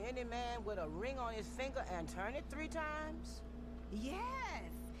walk up to any man with a ring on his finger and turn it 3 times? Yes.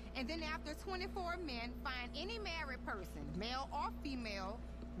 And then after 24 men find any married person, male or female,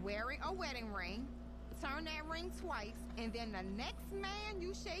 wearing a wedding ring, turn that ring twice, and then the next man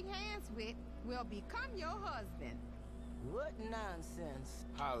you shake hands with will become your husband. What nonsense.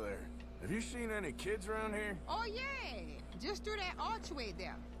 Hi there. Have you seen any kids around here? Oh, yeah. Just through that archway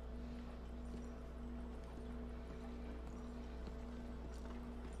there.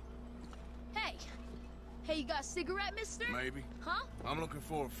 Hey, you got a cigarette, mister? Maybe. Huh? I'm looking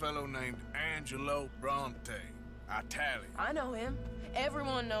for a fellow named Angelo Bronte. Italian. I know him.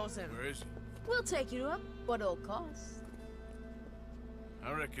 Everyone knows him. Where is he? We'll take you to him, but it'll cost.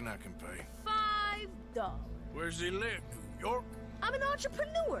 I reckon I can pay. $5. Where's he live? New York? I'm an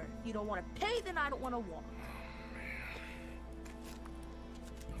entrepreneur. You don't want to pay, then I don't want to walk.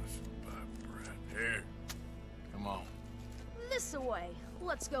 Here. Come on. This away.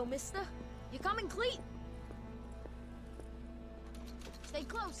 Let's go, mister. You coming, Cleet? Stay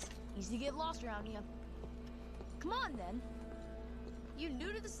close. Easy to get lost around here. Come on, then. You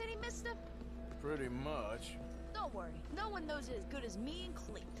new to the city, mister? Pretty much. Don't worry. No one knows it as good as me and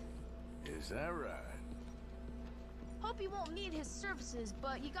Cleet. Is that right? Hope you won't need his services,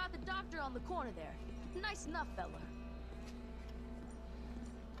 but you got the doctor on the corner there. Nice enough, fella.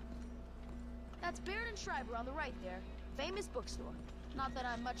 That's Baird and Schreiber on the right there. Famous bookstore. Not that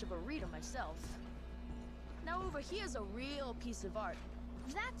I'm much of a reader myself. Now over here's a real piece of art.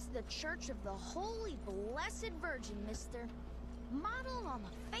 That's the Church of the Holy Blessed Virgin, mister. Modeled on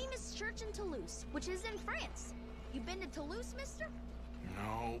the famous church in Toulouse, which is in France. You been to Toulouse, mister?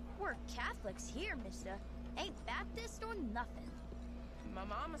 No. We're Catholics here, mister. Ain't Baptist or nothing. My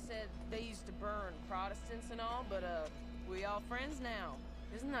mama said they used to burn Protestants and all, but we all friends now.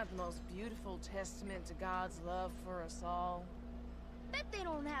 Isn't that the most beautiful testament to God's love for us all? Bet they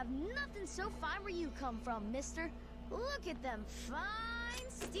don't have nothing so fine where you come from, mister. Look at them fine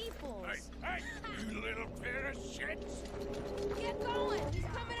steeples. Hey, you little pair of shits! Get going! He's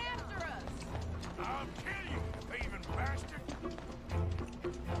coming after us! I'll kill you, thieving bastard!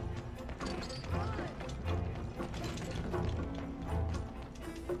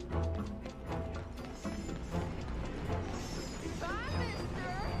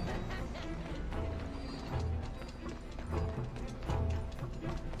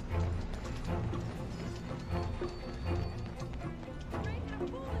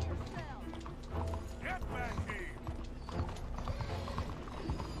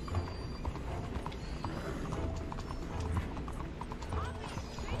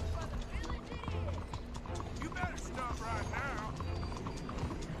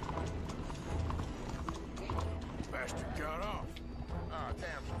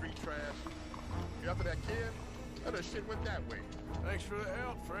 after that kid? How the shit went that way? Thanks for the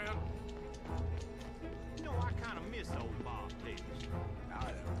help, friend. You know, I kind of miss old Bob Davis.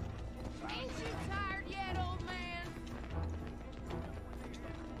 Ain't you tired yet, old man?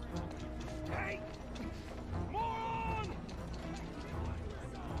 Hey! Moron!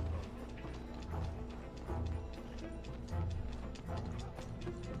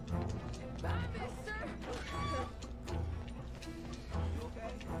 Bye, mister. You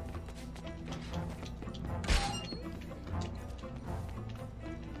okay?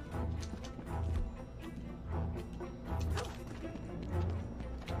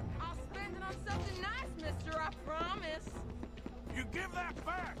 I'll spend it on something nice, mister, I promise. You give that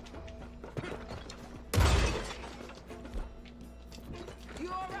back! You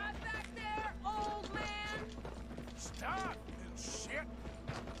all right back there, old man? Stop, you shit!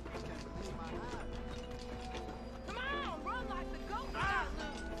 Come on, run like the goat got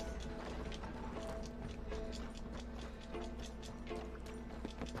loose.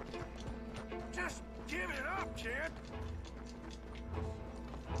 Just give it up, kid!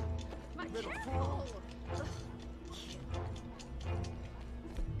 My Little careful.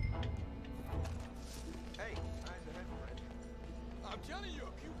 Hey, nice to have you, friend. I'm telling you,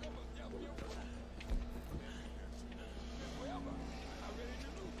 a cucumber down here. Wherever. I'm ready to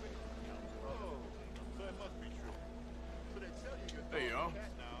move it. Oh, so it must be true. So they tell you you're Hey, y'all.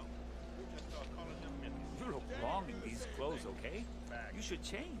 cat now. You just start calling them mythics. You look wrong in these clothes, okay? You should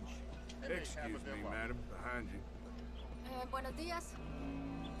change. Excuse me, madam. Behind you. Buenos días.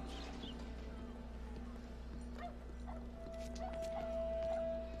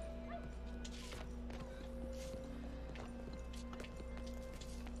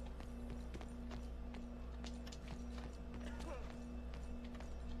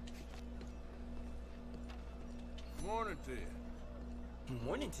 Morning to you.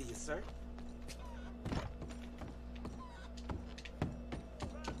 Morning to you, sir.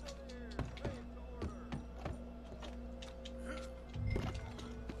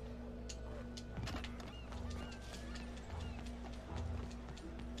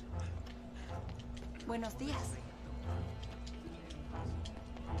 Buenos días.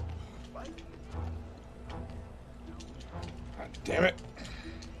 God damn it.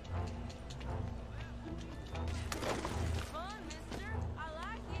 Fun, mister. I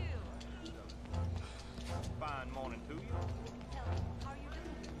like you. Fine morning to you. How are you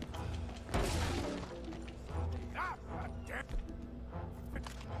doing? Ah, damn.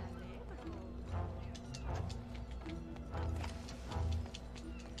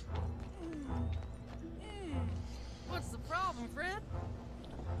 What's the problem, friend?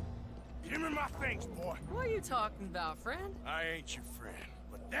 Give me my things, boy. What are you talking about, friend? I ain't your friend,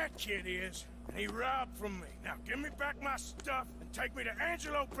 but that kid is, and he robbed from me. Now give me back my stuff and take me to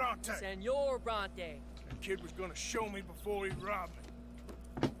Angelo Bronte. Senor Bronte. That kid was gonna show me before he robbed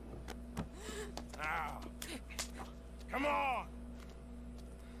me. Now, come on.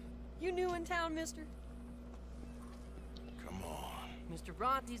 You new in town, mister? Come on. Mr.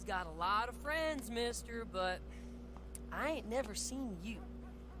 Bronte's got a lot of friends, mister, but I ain't never seen you.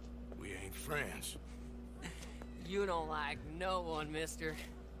 We ain't friends. You don't like no one, mister.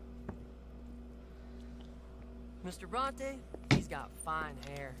 Mr. Bronte, he's got fine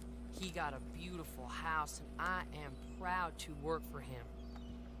hair. He got a beautiful house, and I am proud to work for him.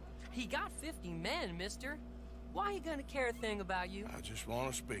 He got 50 men, mister. Why he gonna care a thing about you? I just want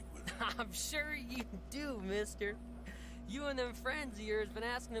to speak with him. I'm sure you do, mister. You and them friends of yours been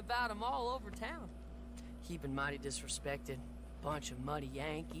asking about him all over town. He been mighty disrespected. Bunch of muddy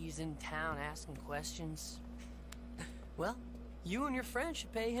Yankees in town asking questions. Well, you and your friend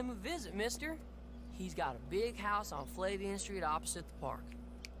should pay him a visit, mister. He's got a big house on Flavian Street opposite the park.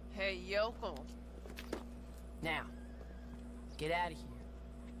 Hey, yokel. Now, get out of here.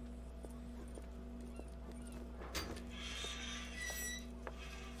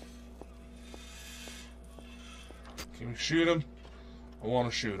 Can we shoot him? I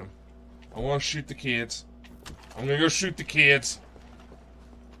want to shoot him. I want to shoot the kids. I'm gonna go shoot the kids.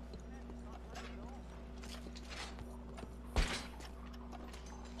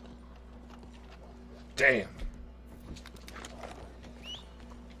 Damn.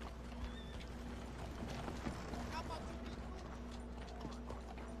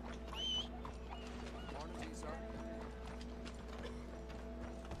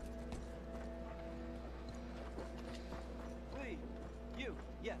 Please. You.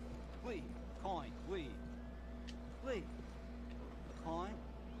 Yes. Please. Coin. Please. Please. Coin.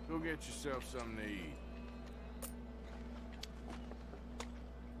 Go get yourself something to eat.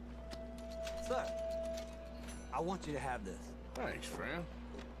 Sir, I want you to have this. Thanks, friend.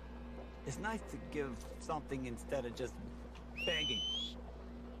 It's nice to give something instead of just begging.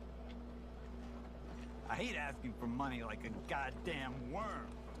 I hate asking for money like a goddamn worm,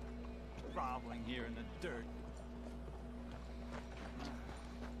 groveling here in the dirt.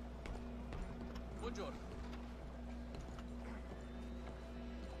 Buongiorno.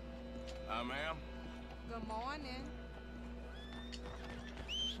 Ma'am? Good morning.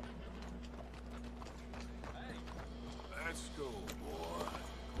 Let's go, boy.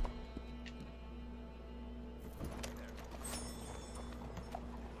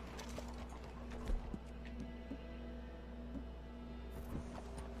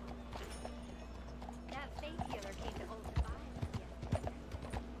 That faith healer came to hold the fire.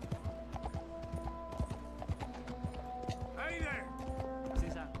 Hey there!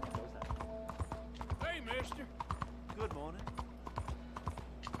 Caesar. Hey, mister! Good morning.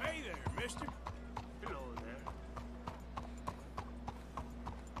 Hey there, mister! Hello there.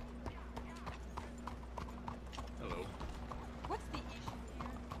 Hello. What's the issue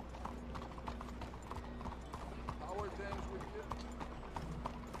here? How are things with you?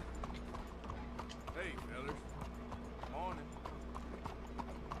 Hey, fellas. Morning.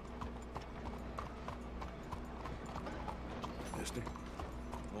 Mister?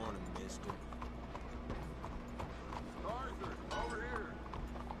 Morning, mister. Arthur, over here.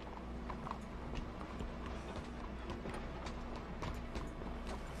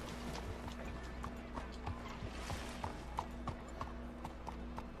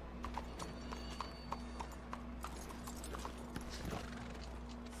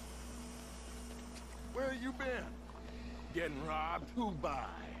 Where you been? Getting robbed? Who by?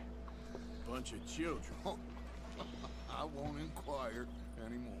 Bunch of children. I won't inquire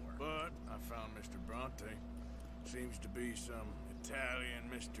anymore. But I found Mr. Bronte. Seems to be some Italian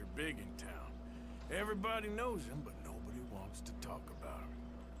Mr. Big in town. Everybody knows him, but nobody wants to talk about him.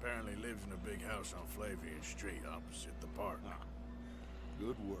 Apparently lives in a big house on Flavian Street opposite the park.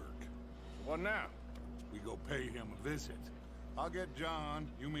 Good work. What now? We go pay him a visit. I'll get John,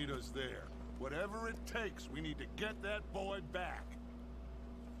 you meet us there. Whatever it takes, we need to get that boy back.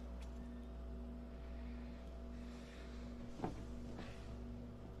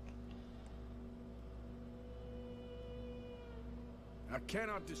 I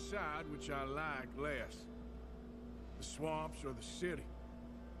cannot decide which I like less. The swamps or the city.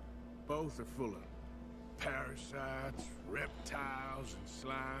 Both are full of parasites, reptiles, and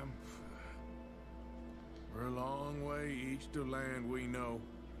slime. We're a long way east of land we know,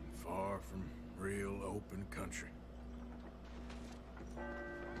 and far from real open country.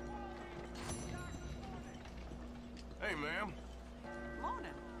 Hey, ma'am.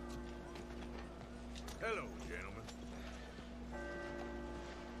 Morning. Hello, gentlemen.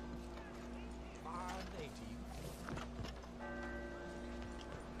 Fine day to you.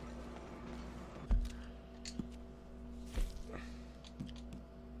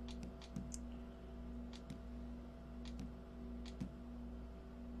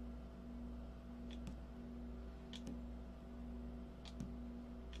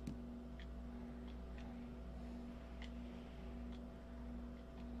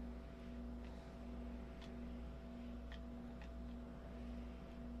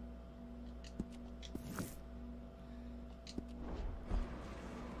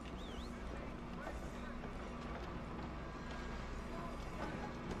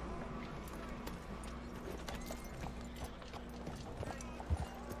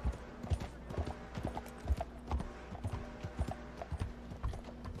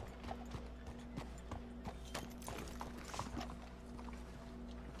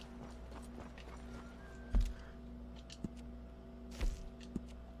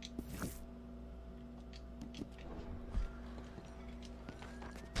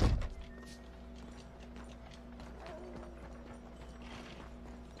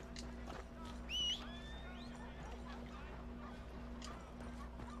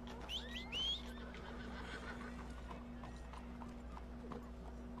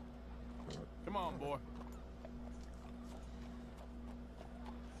 Come on, boy.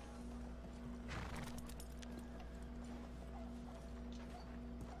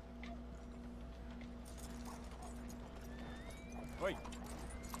 Wait.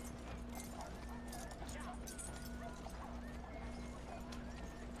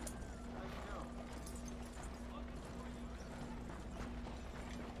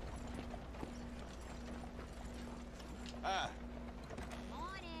 Ah,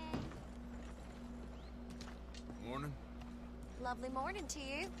 Morning. Lovely morning to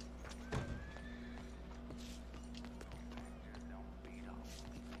you.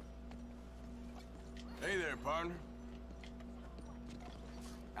 hey there, partner.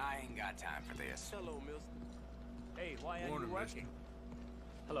 I ain't got time for this. Hello, mister. Hey, why aren't Morning, you working?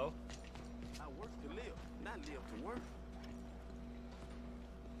 Hello? I work to live, not live to work.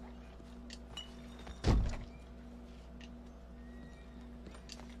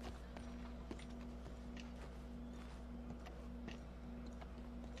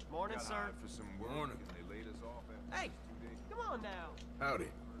 Morning, Got sir. hired for some work. Morning. And they laid us off after Hey, 2 days. come on now. Howdy.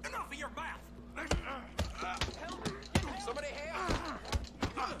 Enough of your mouth! Help! Somebody help!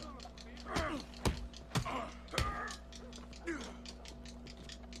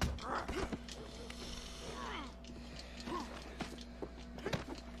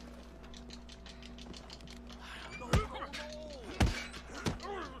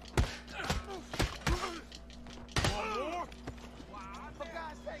 For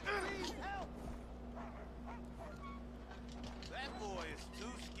God's sake, please help! That boy is 2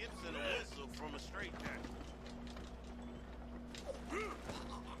 skips and a whistle from a straight jacket.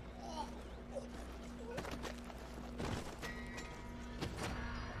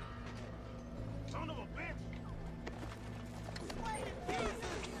 Son of a bitch!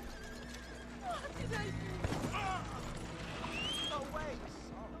 No way!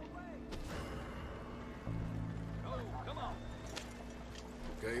 Oh, come on.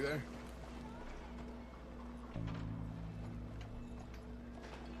 Okay there?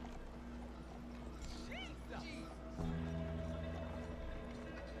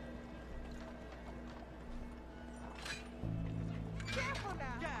 Careful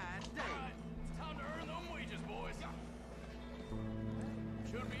now. God dang. It's time to earn them wages, boys.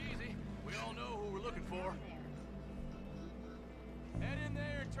 Should be easy. We all know who we're looking for. Head in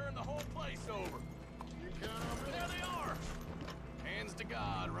there and turn the whole place over. There they are. Hands to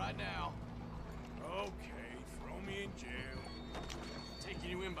God right now. Okay, throw me in jail. Taking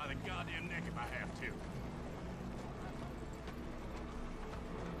you in by the goddamn neck if I have to.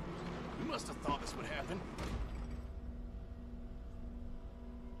 You must have thought this would happen.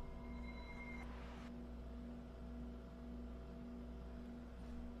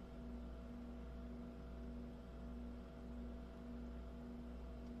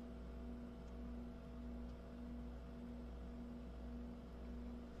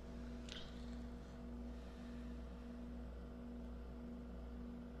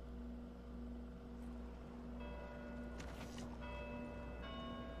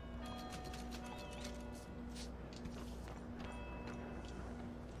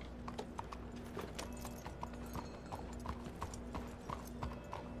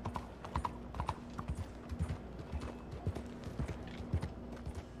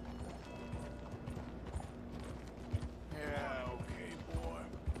 Yeah, okay, boy.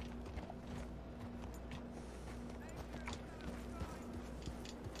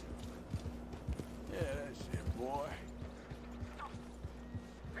 Yeah, that's it, boy.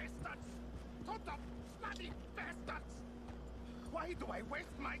 Bastards! Total bloody bastards! Why do I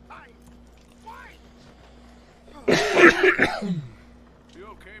waste my time? Why? You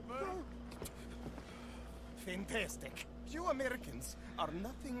okay, bud? Fantastic. You Americans are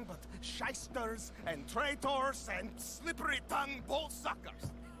nothing but shysters and traitors and slippery-tongued bull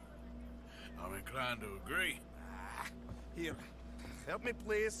suckers. I'm inclined to agree. Here, help me,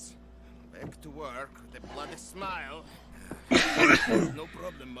 please. Back to work with a bloody smile. No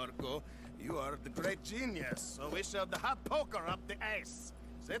problem, Marco. You are the great genius, so we shall the hot poker up the ass.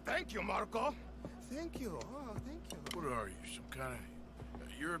 Say thank you, Marco. Thank you. Oh, thank you. What are you, some kind of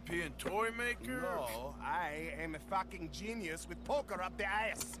European toy maker? No, I am a fucking genius with poker up the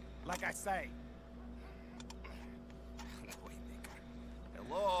ass, like I say. Toy maker.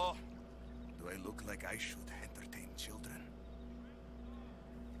 Hello? Do I look like I should entertain children?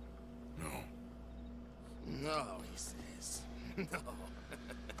 No. No, he says. No.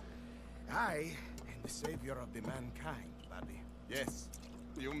 I am the savior of the mankind, buddy. Yes,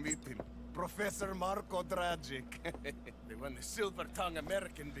 you meet him. Professor Marco Dragic. The one the silver-tongued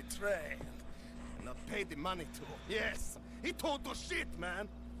American betrayed. Not paid the money to. Yes, he told to shit, man.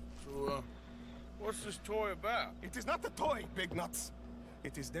 So, what's this toy about? It is not a toy, Big Nuts.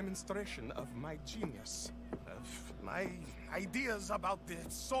 It is demonstration of my genius. Of my ideas about the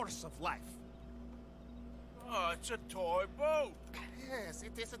source of life. Oh, it's a toy boat. Yes,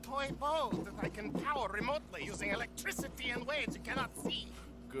 it is a toy boat that I can power remotely using electricity in ways you cannot see.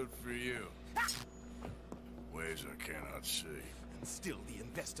 Good for you. Ways I cannot see. And still, the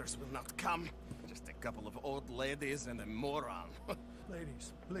investors will not come. Just a couple of old ladies and a moron.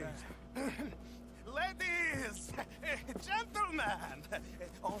 Ladies, please. Ladies! Gentlemen!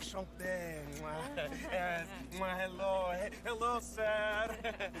 Enchanté. Hello. Hello, sir.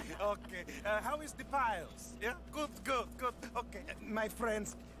 Okay. How is the piles? Yeah? Good. Okay. My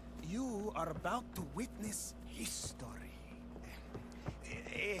friends, You are about to witness history.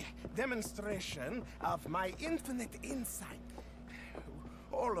 A demonstration of my infinite insight.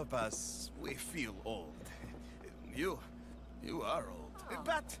 All of us, we feel old. You are old.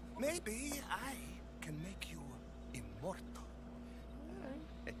 But maybe I can make you immortal.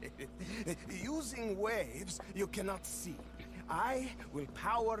 Using waves you cannot see, I will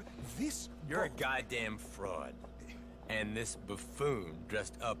power this You're a boat. goddamn fraud. And this buffoon,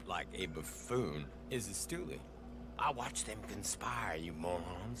 dressed up like a buffoon, is a stoolie. I watch them conspire, you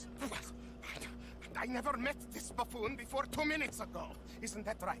morons. I never met this buffoon before 2 minutes ago. Isn't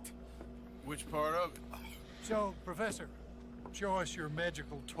that right? Which part of it? So, Professor, show us your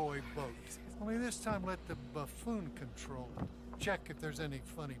magical toy boat. Only this time let the buffoon control it. Check if there's any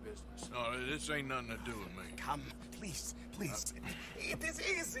funny business. No, this ain't nothing to do with me. Come, please, please. It is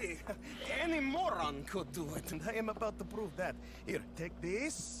easy. Any moron could do it, and I am about to prove that. Here, take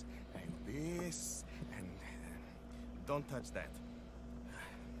this, and this, and... don't touch that.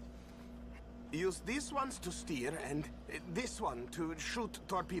 Use these ones to steer, and this one to shoot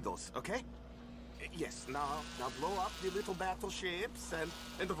torpedoes, okay? Yes, now blow up the little battleships,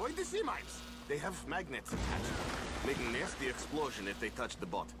 and avoid the sea mines. They have magnets attached, making a nasty explosion if they touch the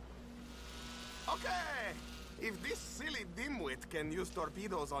boat. Okay! If this silly dimwit can use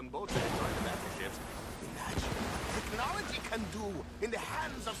torpedoes on boats and destroy the battleships, imagine what technology can do in the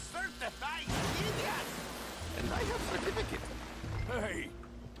hands of certified genius! And I have certificate. Hey,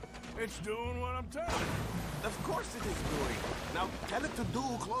 it's doing what I'm telling it. Of course it is doing. Now tell it to do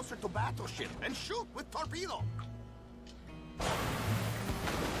closer to battleship and shoot with torpedo.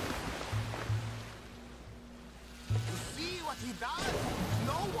 You see what he does?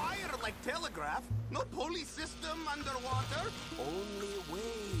 No wire like telegraph, no pulley system underwater, only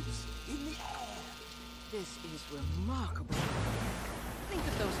waves in the air. This is remarkable. Think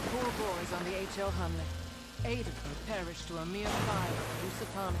of those poor boys on the H.L. Hunley. 8 of them perished to a mere 5 of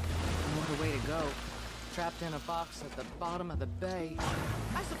Lusitanic. What a way to go. Trapped in a box at the bottom of the bay.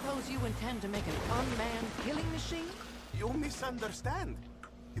 I suppose you intend to make an unmanned killing machine? You misunderstand.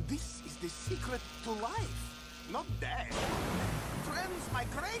 This is the secret to life. Not death.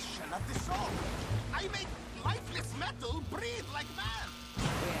 Transmigration of the soul. I make lifeless metal breathe like man.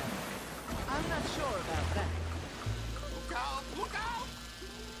 Yeah. I'm not sure about that. Look out! Look out!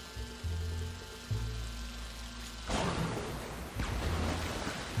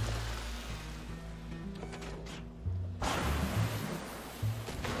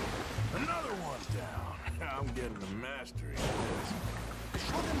 Another one down. I'm getting the mastery of this.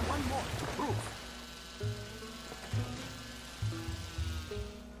 Show them one more to prove.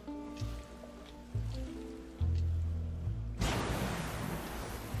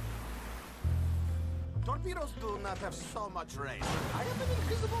 Torpedoes do not have so much range. I am an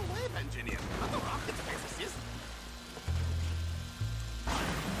invisible wave engineer, not a rocket physicist.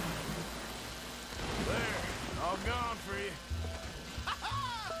 There, all gone for you.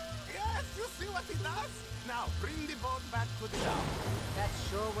 Yes, you see what he does? Now, bring the boat back to the dock. That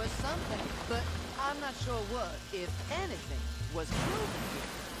sure was something, but I'm not sure what, if anything, was proven here.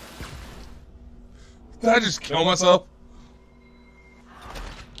 Did I just kill myself?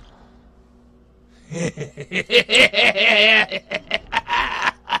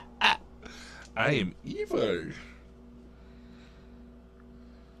 I am evil.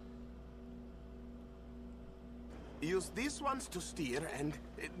 Use these ones to steer and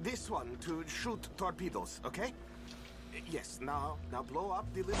this one to shoot torpedoes, okay? Yes, now blow up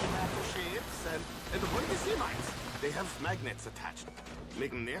the little battleships and avoid the sea mines. They have magnets attached,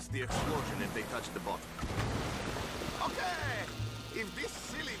 making a nasty explosion if they touch the boat. Okay! If this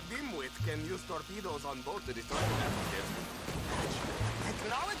silly dimwit can use torpedoes on boat to destroy the battleships,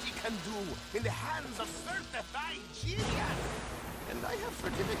 technology can do in the hands of certified genius! And I have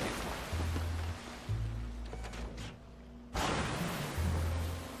certificate.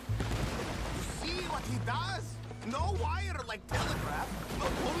 You see what he does? No wire like telegraph, no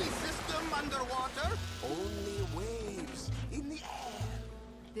pulley system underwater, only waves in the air.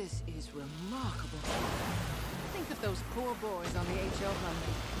 This is remarkable. Think of those poor boys on the H.L.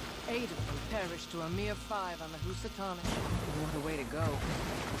 Hunley. 8 of them perished to a mere 5 on the Lusitanic. What a way to go.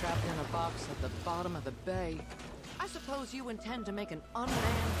 Trapped in a box at the bottom of the bay. I suppose you intend to make an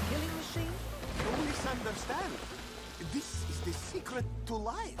unmanned killing machine? You misunderstand. This is the secret to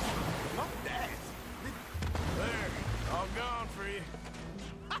life, not death. There, all gone for you.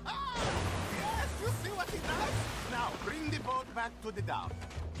 Yes, you see what he does? Now, bring the boat back to the dock.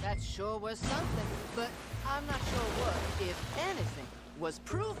 That sure was something, but I'm not sure what, if anything, was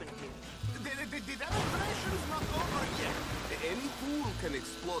proven here. The demonstration's not over yet. Any fool can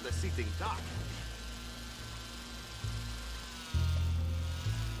explode a sitting duck.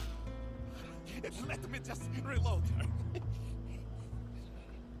 Let me just reload.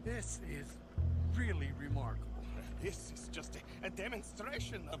 This is really remarkable. This is just a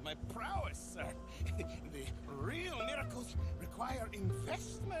demonstration of my prowess, sir. The real miracles require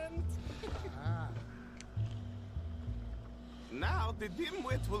investment. Now, the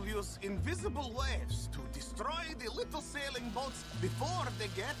dimwit will use invisible waves to destroy the little sailing boats before they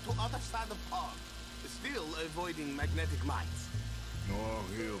get to other side of pond. Still avoiding magnetic mines. Oh,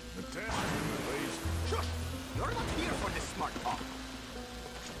 he'll attack him at least. Sure, you're not here for this smart talk.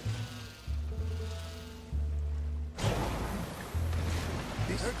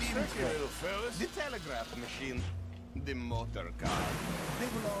 The telegraph machine, the motor car. They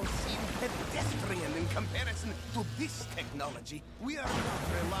will all seem pedestrian in comparison to this technology. We are not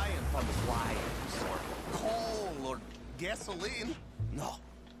reliant on wires or coal or gasoline. No,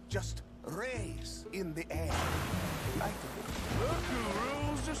 just rays in the air. Like look who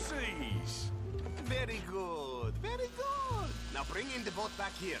rules the seas. very good, very good. Now bring in the boat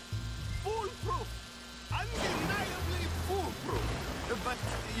back here. Foolproof. Undeniably foolproof. But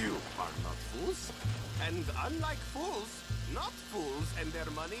you are not fools. And unlike fools, not fools and their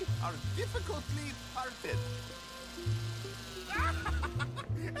money are difficultly parted.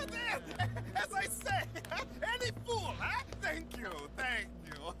 As I say, any fool, huh? Thank you, thank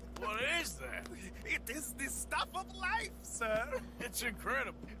you. What is that? It is the stuff of life, sir. It's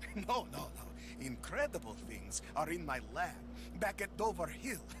incredible. No. Incredible things are in my lab, back at Dover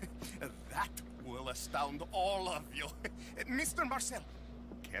Hill. That will astound all of you. Mr. Marcel,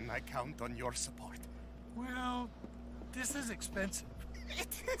 can I count on your support? Well, this is expensive.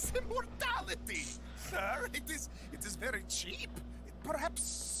 It is immortality, sir. It is very cheap.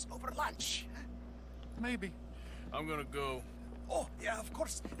 Perhaps over lunch. Maybe. I'm gonna go. Oh, yeah, of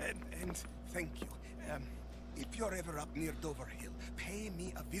course. And thank you. If you're ever up near Dover Hill, pay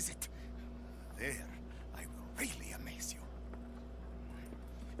me a visit. There, I will really amaze you.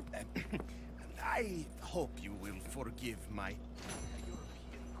 And I hope you will forgive my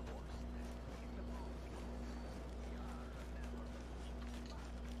European course.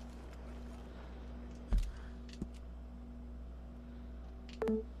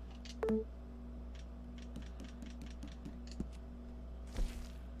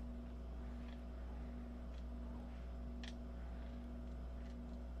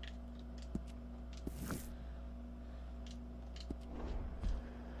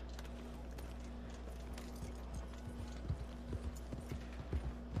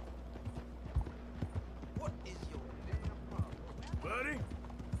 What is your damn problem? Buddy?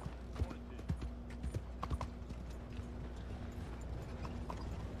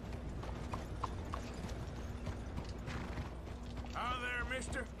 Hi there,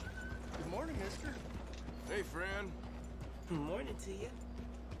 mister. Good morning, mister. Hey, friend. Morning to you.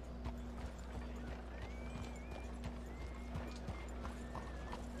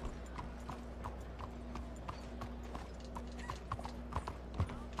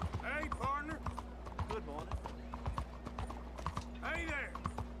 Hey, partner. Good morning. Hey there.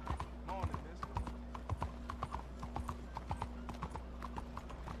 Morning, mister.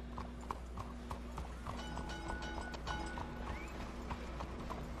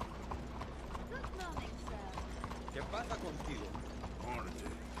 Good morning, sir. ¿Qué pasa contigo? Morning,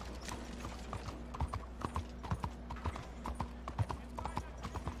 dude.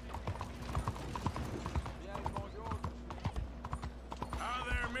 Hi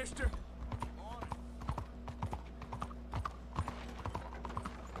there, mister.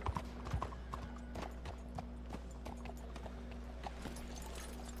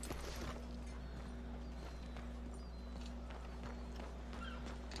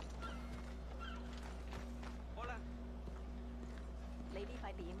 Hola. Lady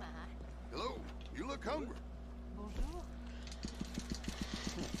phải đi mà. Hello. You look hungry. Bonjour.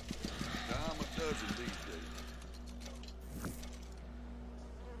 Dime a dozen these days.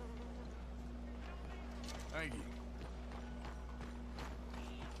 Thank you.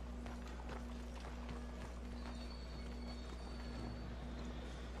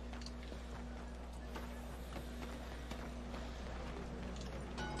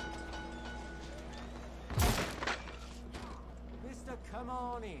 Mister, come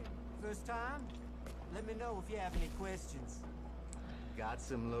on in. First time? Let me know if you have any questions. Got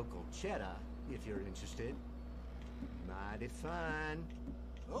some local cheddar, if you're interested. Mighty fine.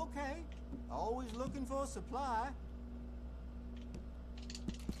 Okay. Always looking for a supply.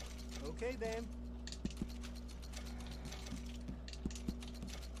 Okay, then.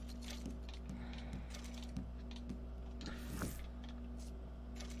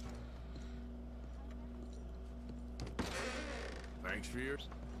 Thanks for yours.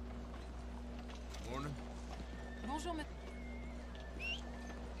 Morning. Bonjour,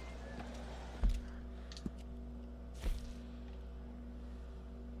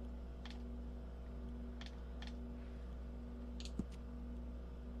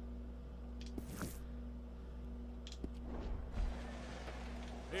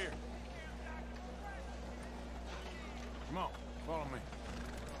 Here. Come on, follow me.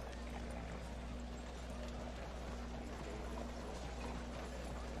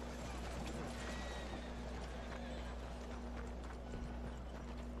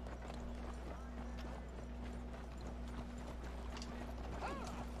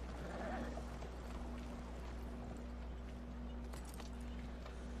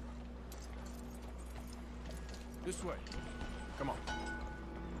 This way. Come on.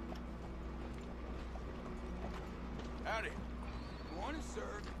 Howdy. Morning,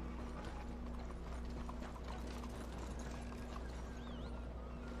 sir.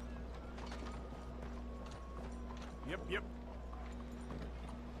 Yep.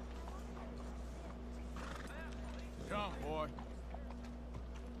 Come, boy.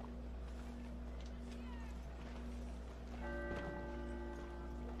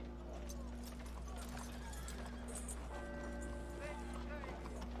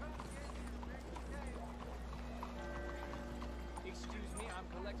 Excuse me, I'm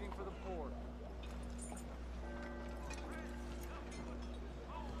collecting for the poor.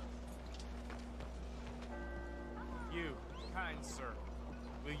 You, kind sir,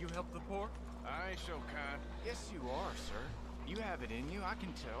 will you help the poor? I ain't so kind. Yes, you are, sir. You have it in you, I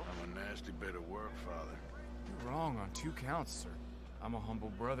can tell. I'm a nasty bit of work, Father. You're wrong on 2 counts, sir. I'm a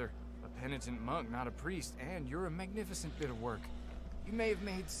humble brother, a penitent monk, not a priest, and you're a magnificent bit of work. You may have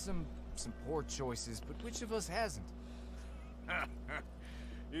made some poor choices, but which of us hasn't?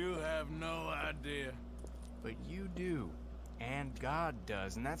 You have no idea. But you do. And God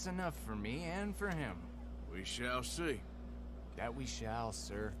does, and that's enough for me and for him. We shall see. That we shall,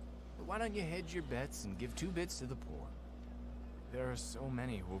 sir. But why don't you hedge your bets and give 2 bits to the poor? There are so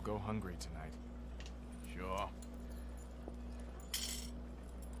many who will go hungry tonight. Sure.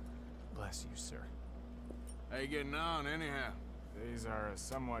 Bless you, sir. How you getting on, anyhow? These are a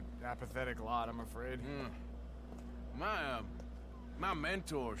somewhat apathetic lot, I'm afraid. My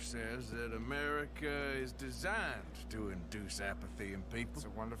mentor says that America is designed to induce apathy in people. It's a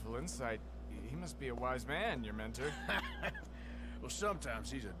wonderful insight. He must be a wise man, your mentor. Well, sometimes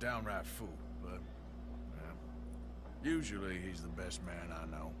he's a downright fool, but usually he's the best man I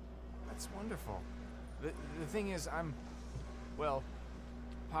know. That's wonderful. The thing is, well,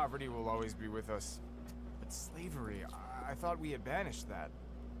 poverty will always be with us. But slavery, I thought we had banished that.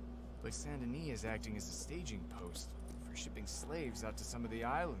 But Saint Denis is acting as a staging post for shipping slaves out to some of the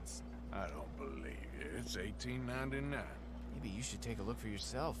islands. I don't believe it. It's 1899. Maybe you should take a look for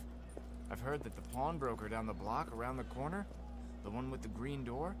yourself. I've heard that the pawnbroker down the block around the corner, the one with the green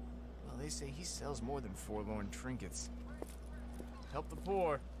door, well, they say he sells more than forlorn trinkets. Help the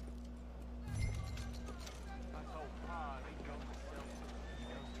poor.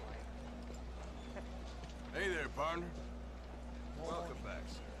 Hey there, partner. Welcome back,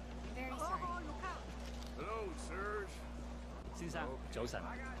 sir. Very sorry. Hello, sirs. 先生，早晨。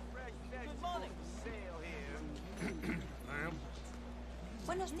 Good morning. Sail here. Ma'am.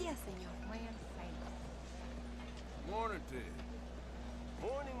 Buenos días, señor. Morning to you.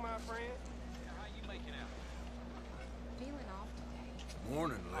 Morning, my friend. How you making out? Feeling off today.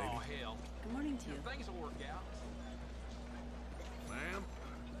 Morning, lady. Oh, hell. Good morning to you. Things will work out. Ma'am.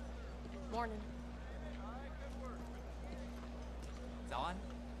 Morning. 早安。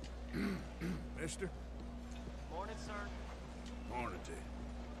 Mister. Morning, sir. Morning to you.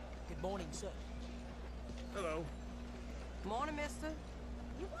 Good morning, sir. Hello. Morning, mister.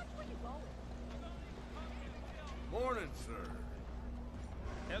 You watch where you going. Morning, sir.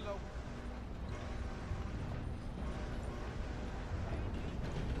 Hello.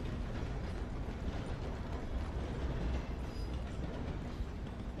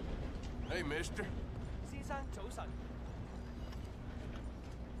 Hey, mister. 先生，早晨。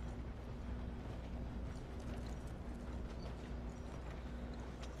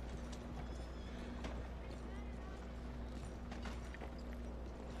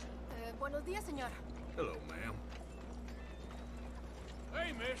 Buenos días, señor. Hello, ma'am.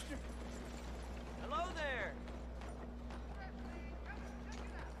 Hey, mister. Hello there.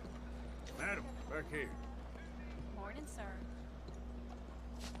 Madam, back here. Morning, sir.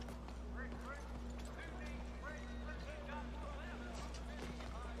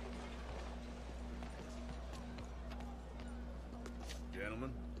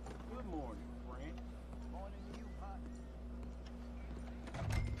 Gentlemen. Good morning, friend. Morning, you,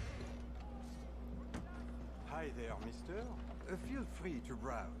 there, mister. Feel free to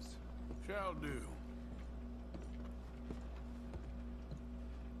browse. Shall do.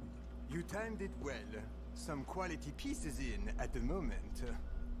 You timed it well. Some quality pieces in at the moment.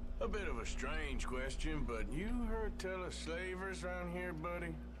 A bit of a strange question, but you heard tell of slavers around here,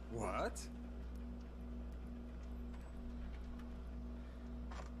 buddy? What?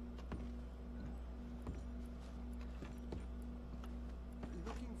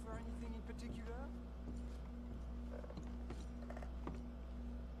 Looking for anything in particular?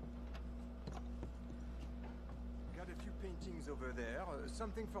 Got a few paintings over there.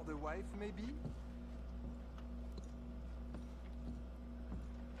 Something for the wife, maybe?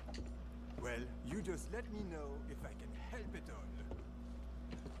 Well, you just let me know if I can help at all.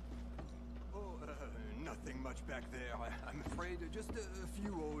 Oh, nothing much back there. I'm afraid just a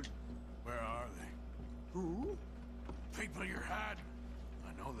few old... Where are they? Who? People you're hiding.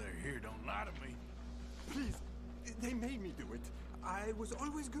 I know they're here, don't lie to me. Please, they made me do it. I was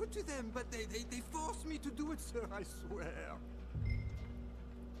always good to them, but they forced me to do it, sir, I swear.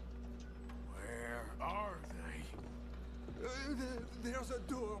 Where are they? There's a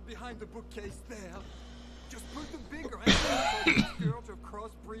door behind the bookcase there. Just put the bigger and for the scourge of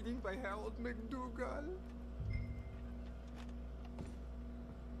crossbreeding by Harold McDougal.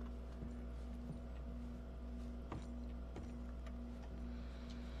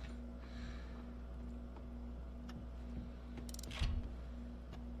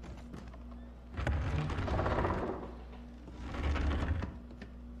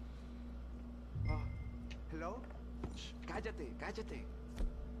 Hello? Shh, cállate, cállate.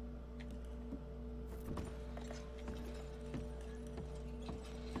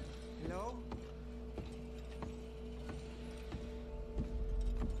 Hello?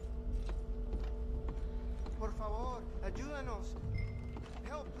 Por favor, ayúdanos.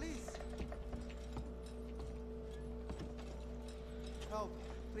 Help, please. Help,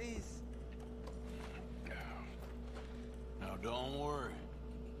 please. Now don't worry.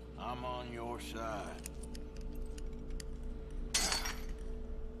 I'm on your side.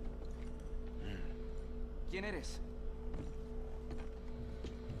 ¿Quién eres?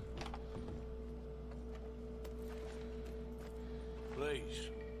 Please,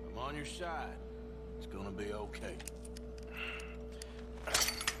 I'm on your side. It's gonna be okay.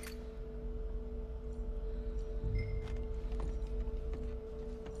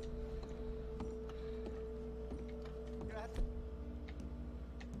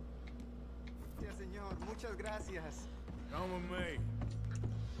 Gracias, señor. Muchas gracias. Come with me.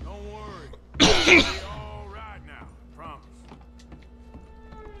 Don't worry. It'll be all right now. Promise.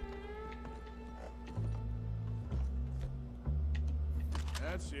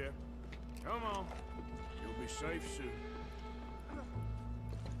 That's it. Come on. You'll be safe soon.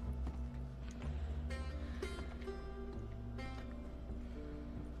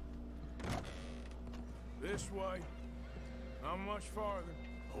 This way. Not much farther.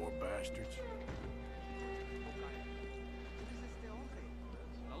 Poor bastards.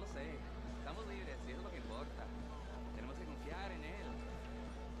 No lo sé. Estamos libres, y eso es lo que importa. Tenemos que confiar en él.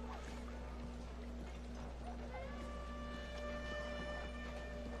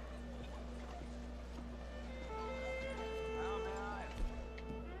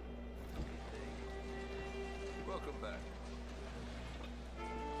 Welcome back.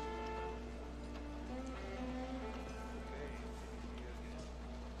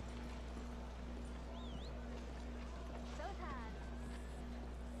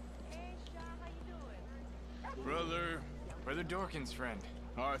 Brother Dorkin's friend.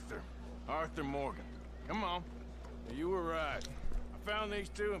 Arthur Morgan. Come on. You were right. I found these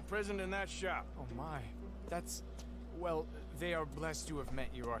two imprisoned in that shop. Oh my. That's... Well, they are blessed to have met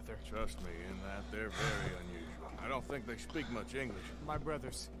you, Arthur. Trust me, in that they're very unusual. I don't think they speak much English. My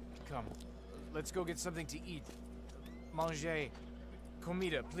brothers, come. Let's go get something to eat. Manger.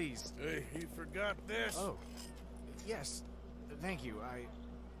 Comida, please. Hey, you forgot this? Oh. Yes. Thank you.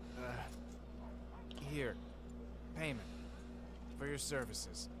 Here. Payment. For your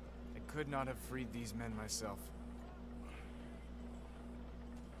services. I could not have freed these men myself.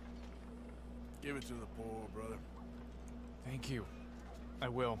 Give it to the poor, brother. Thank you. I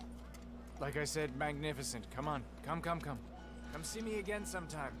will. Like I said, magnificent. Come on. Come. Come see me again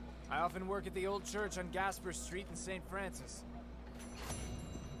sometime. I often work at the old church on Gasper Street in St. Francis.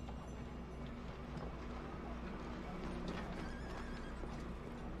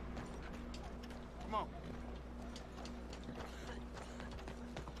 Come on.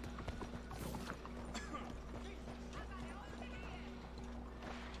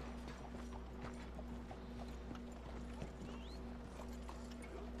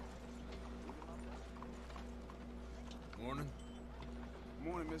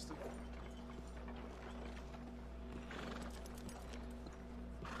 mister.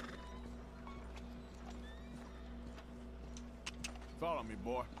 Follow me,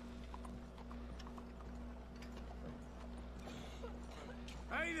 boy.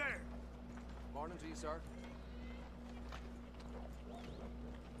 Hey there! Morning to you, sir.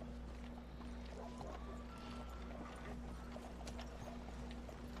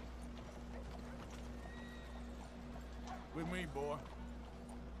 With me, boy.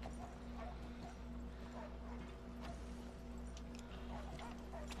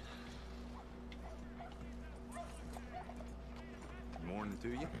 Morning to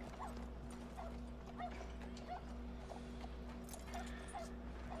you.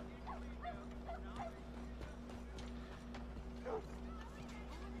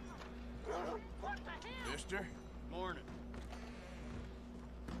 Mister? Morning.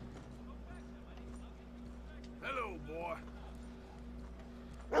 Hello, boy.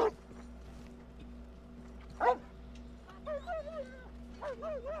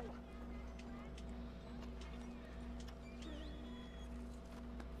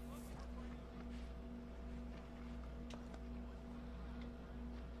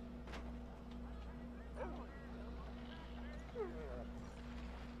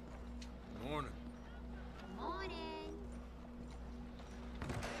 Morning. Morning.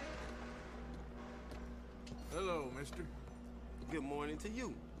 Hello, mister. Good morning to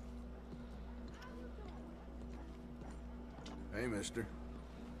you. Hey, mister.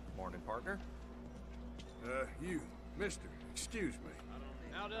 Morning, partner. You. Mister, excuse me.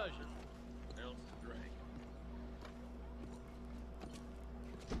 How does you? Else to drag.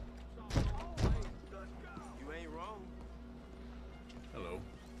 You ain't wrong. Hello.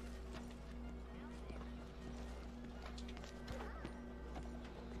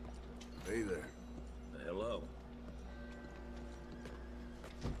 Hey there. Hello.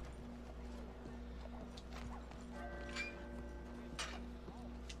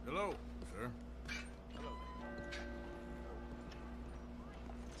 Hello, sir.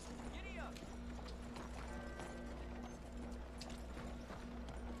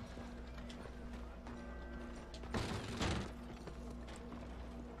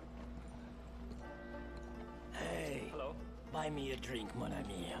 Hey. Hello. Buy me a drink, mon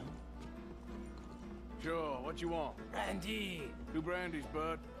ami. Huh? Sure, what you want? Brandy. 2 brandies,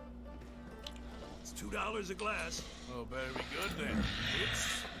 bud. It's $2 a glass. Oh, better be good then.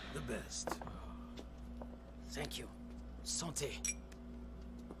 It's the best. Thank you. Santé.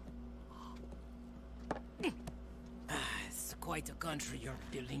 It's quite a country you're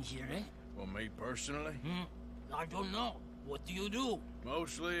building here, eh? Well, me personally? I don't know. What do you do?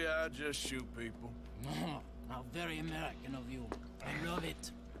 Mostly, I just shoot people. How very American of you. I love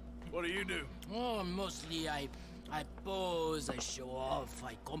it. What do you do? Oh, mostly I pose, I show off,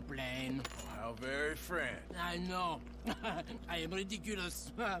 I complain. How very French. I know. I am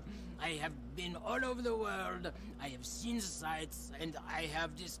ridiculous. I have been all over the world. I have seen the sights, and I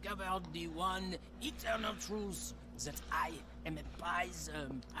have discovered the one eternal truth that I am a pies,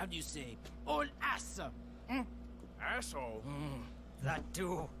 how do you say, old ass. Asshole? That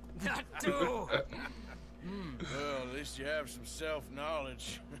too. That too. Well, at least you have some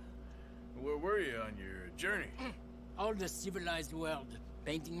self-knowledge. Where were you on your journey? All the civilized world.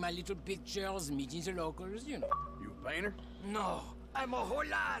 Painting my little pictures, meeting the locals, you know. You a painter? No, I'm a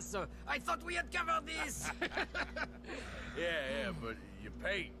whole ass. I thought we had covered this. Yeah, but you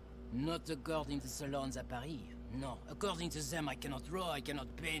paint. Not according to salons at Paris. No, according to them, I cannot draw, I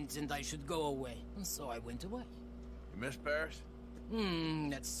cannot paint, and I should go away. So I went away. You miss Paris?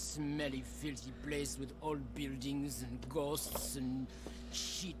 That smelly, filthy place with old buildings and ghosts and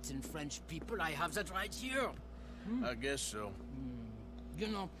shit and French people. I have that right here. I guess so. You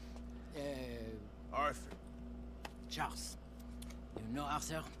know, Arthur. Charles. You know,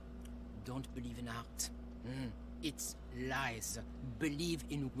 Arthur? Don't believe in art. It's lies. Believe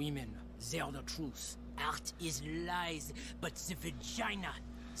in women. They're the truth. Art is lies, but the vagina,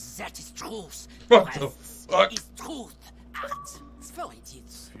 that is truth. What the fuck? Is truth. Art. It's for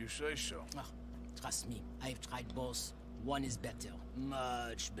idiots. If you say so. Oh, trust me, I've tried both. One is better.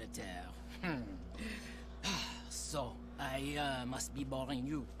 Much better. So, I must be boring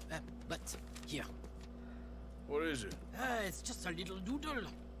you. But, here. What is it? It's just a little doodle.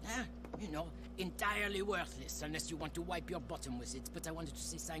 You know, entirely worthless unless you want to wipe your bottom with it. But I wanted to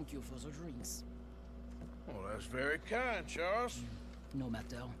say thank you for the drinks. Well, that's very kind, Charles. No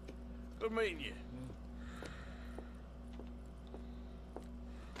matter. Good meeting you.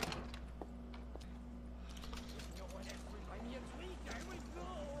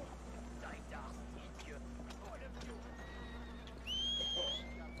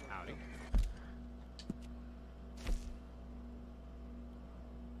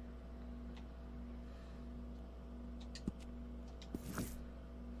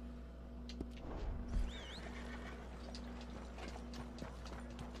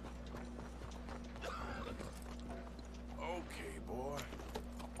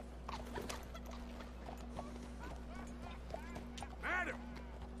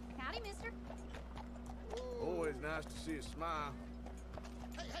 Nice to see a smile.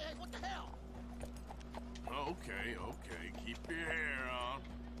 Hey, what the hell? Okay. Keep your hair on.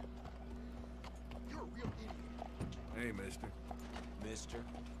 You're a real idiot. Hey, mister. Mister?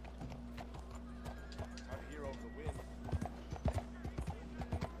 Hard to hear over the wind.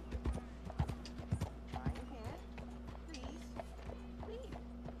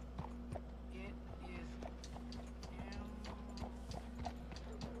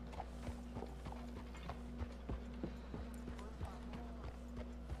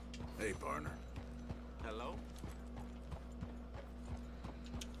 Hey, partner. Hello?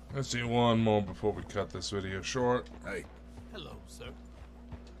 Let's do one more before we cut this video short. Hey. Hello, sir.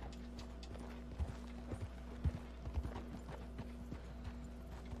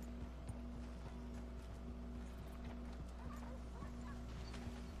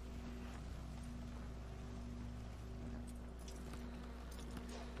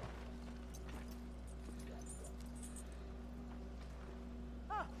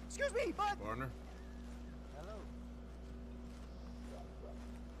 Excuse me, bud. Partner. Hello.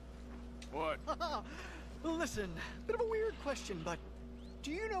 What? Listen, bit of a weird question, but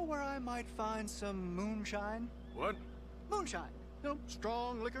do you know where I might find some moonshine? What? Moonshine. You know,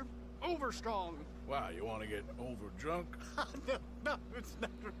 strong liquor. Over strong. Why, you want to get over drunk? No, it's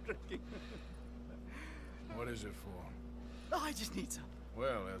not for drinking. What is it for? Oh, I just need some.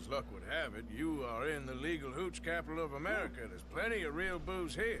 Well, as luck would have it, you are in the legal hooch capital of America. There's plenty of real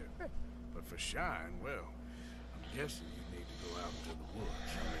booze here. But for shine, well, I'm guessing you need to go out into the woods.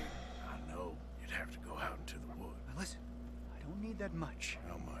 I mean, I know you'd have to go out into the woods. Now listen, I don't need that much.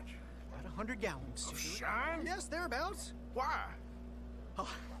 How much? About 100 gallons. Of shine? Yes, thereabouts. Why? Oh,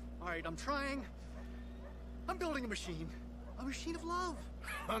 all right, I'm trying. I'm building a machine. A machine of love.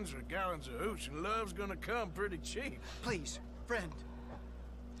 100 gallons of hooch and love's gonna come pretty cheap. Please, friend.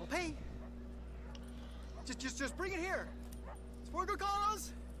 I'll pay. Just bring it here. It's for a good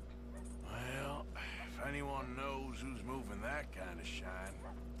cause. Well, if anyone knows who's moving that kind of shine,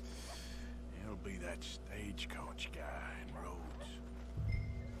 it'll be that stagecoach guy in Rhodes.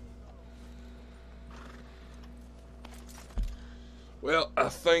 Well, I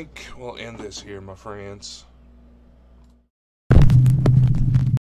think we'll end this here, my friends.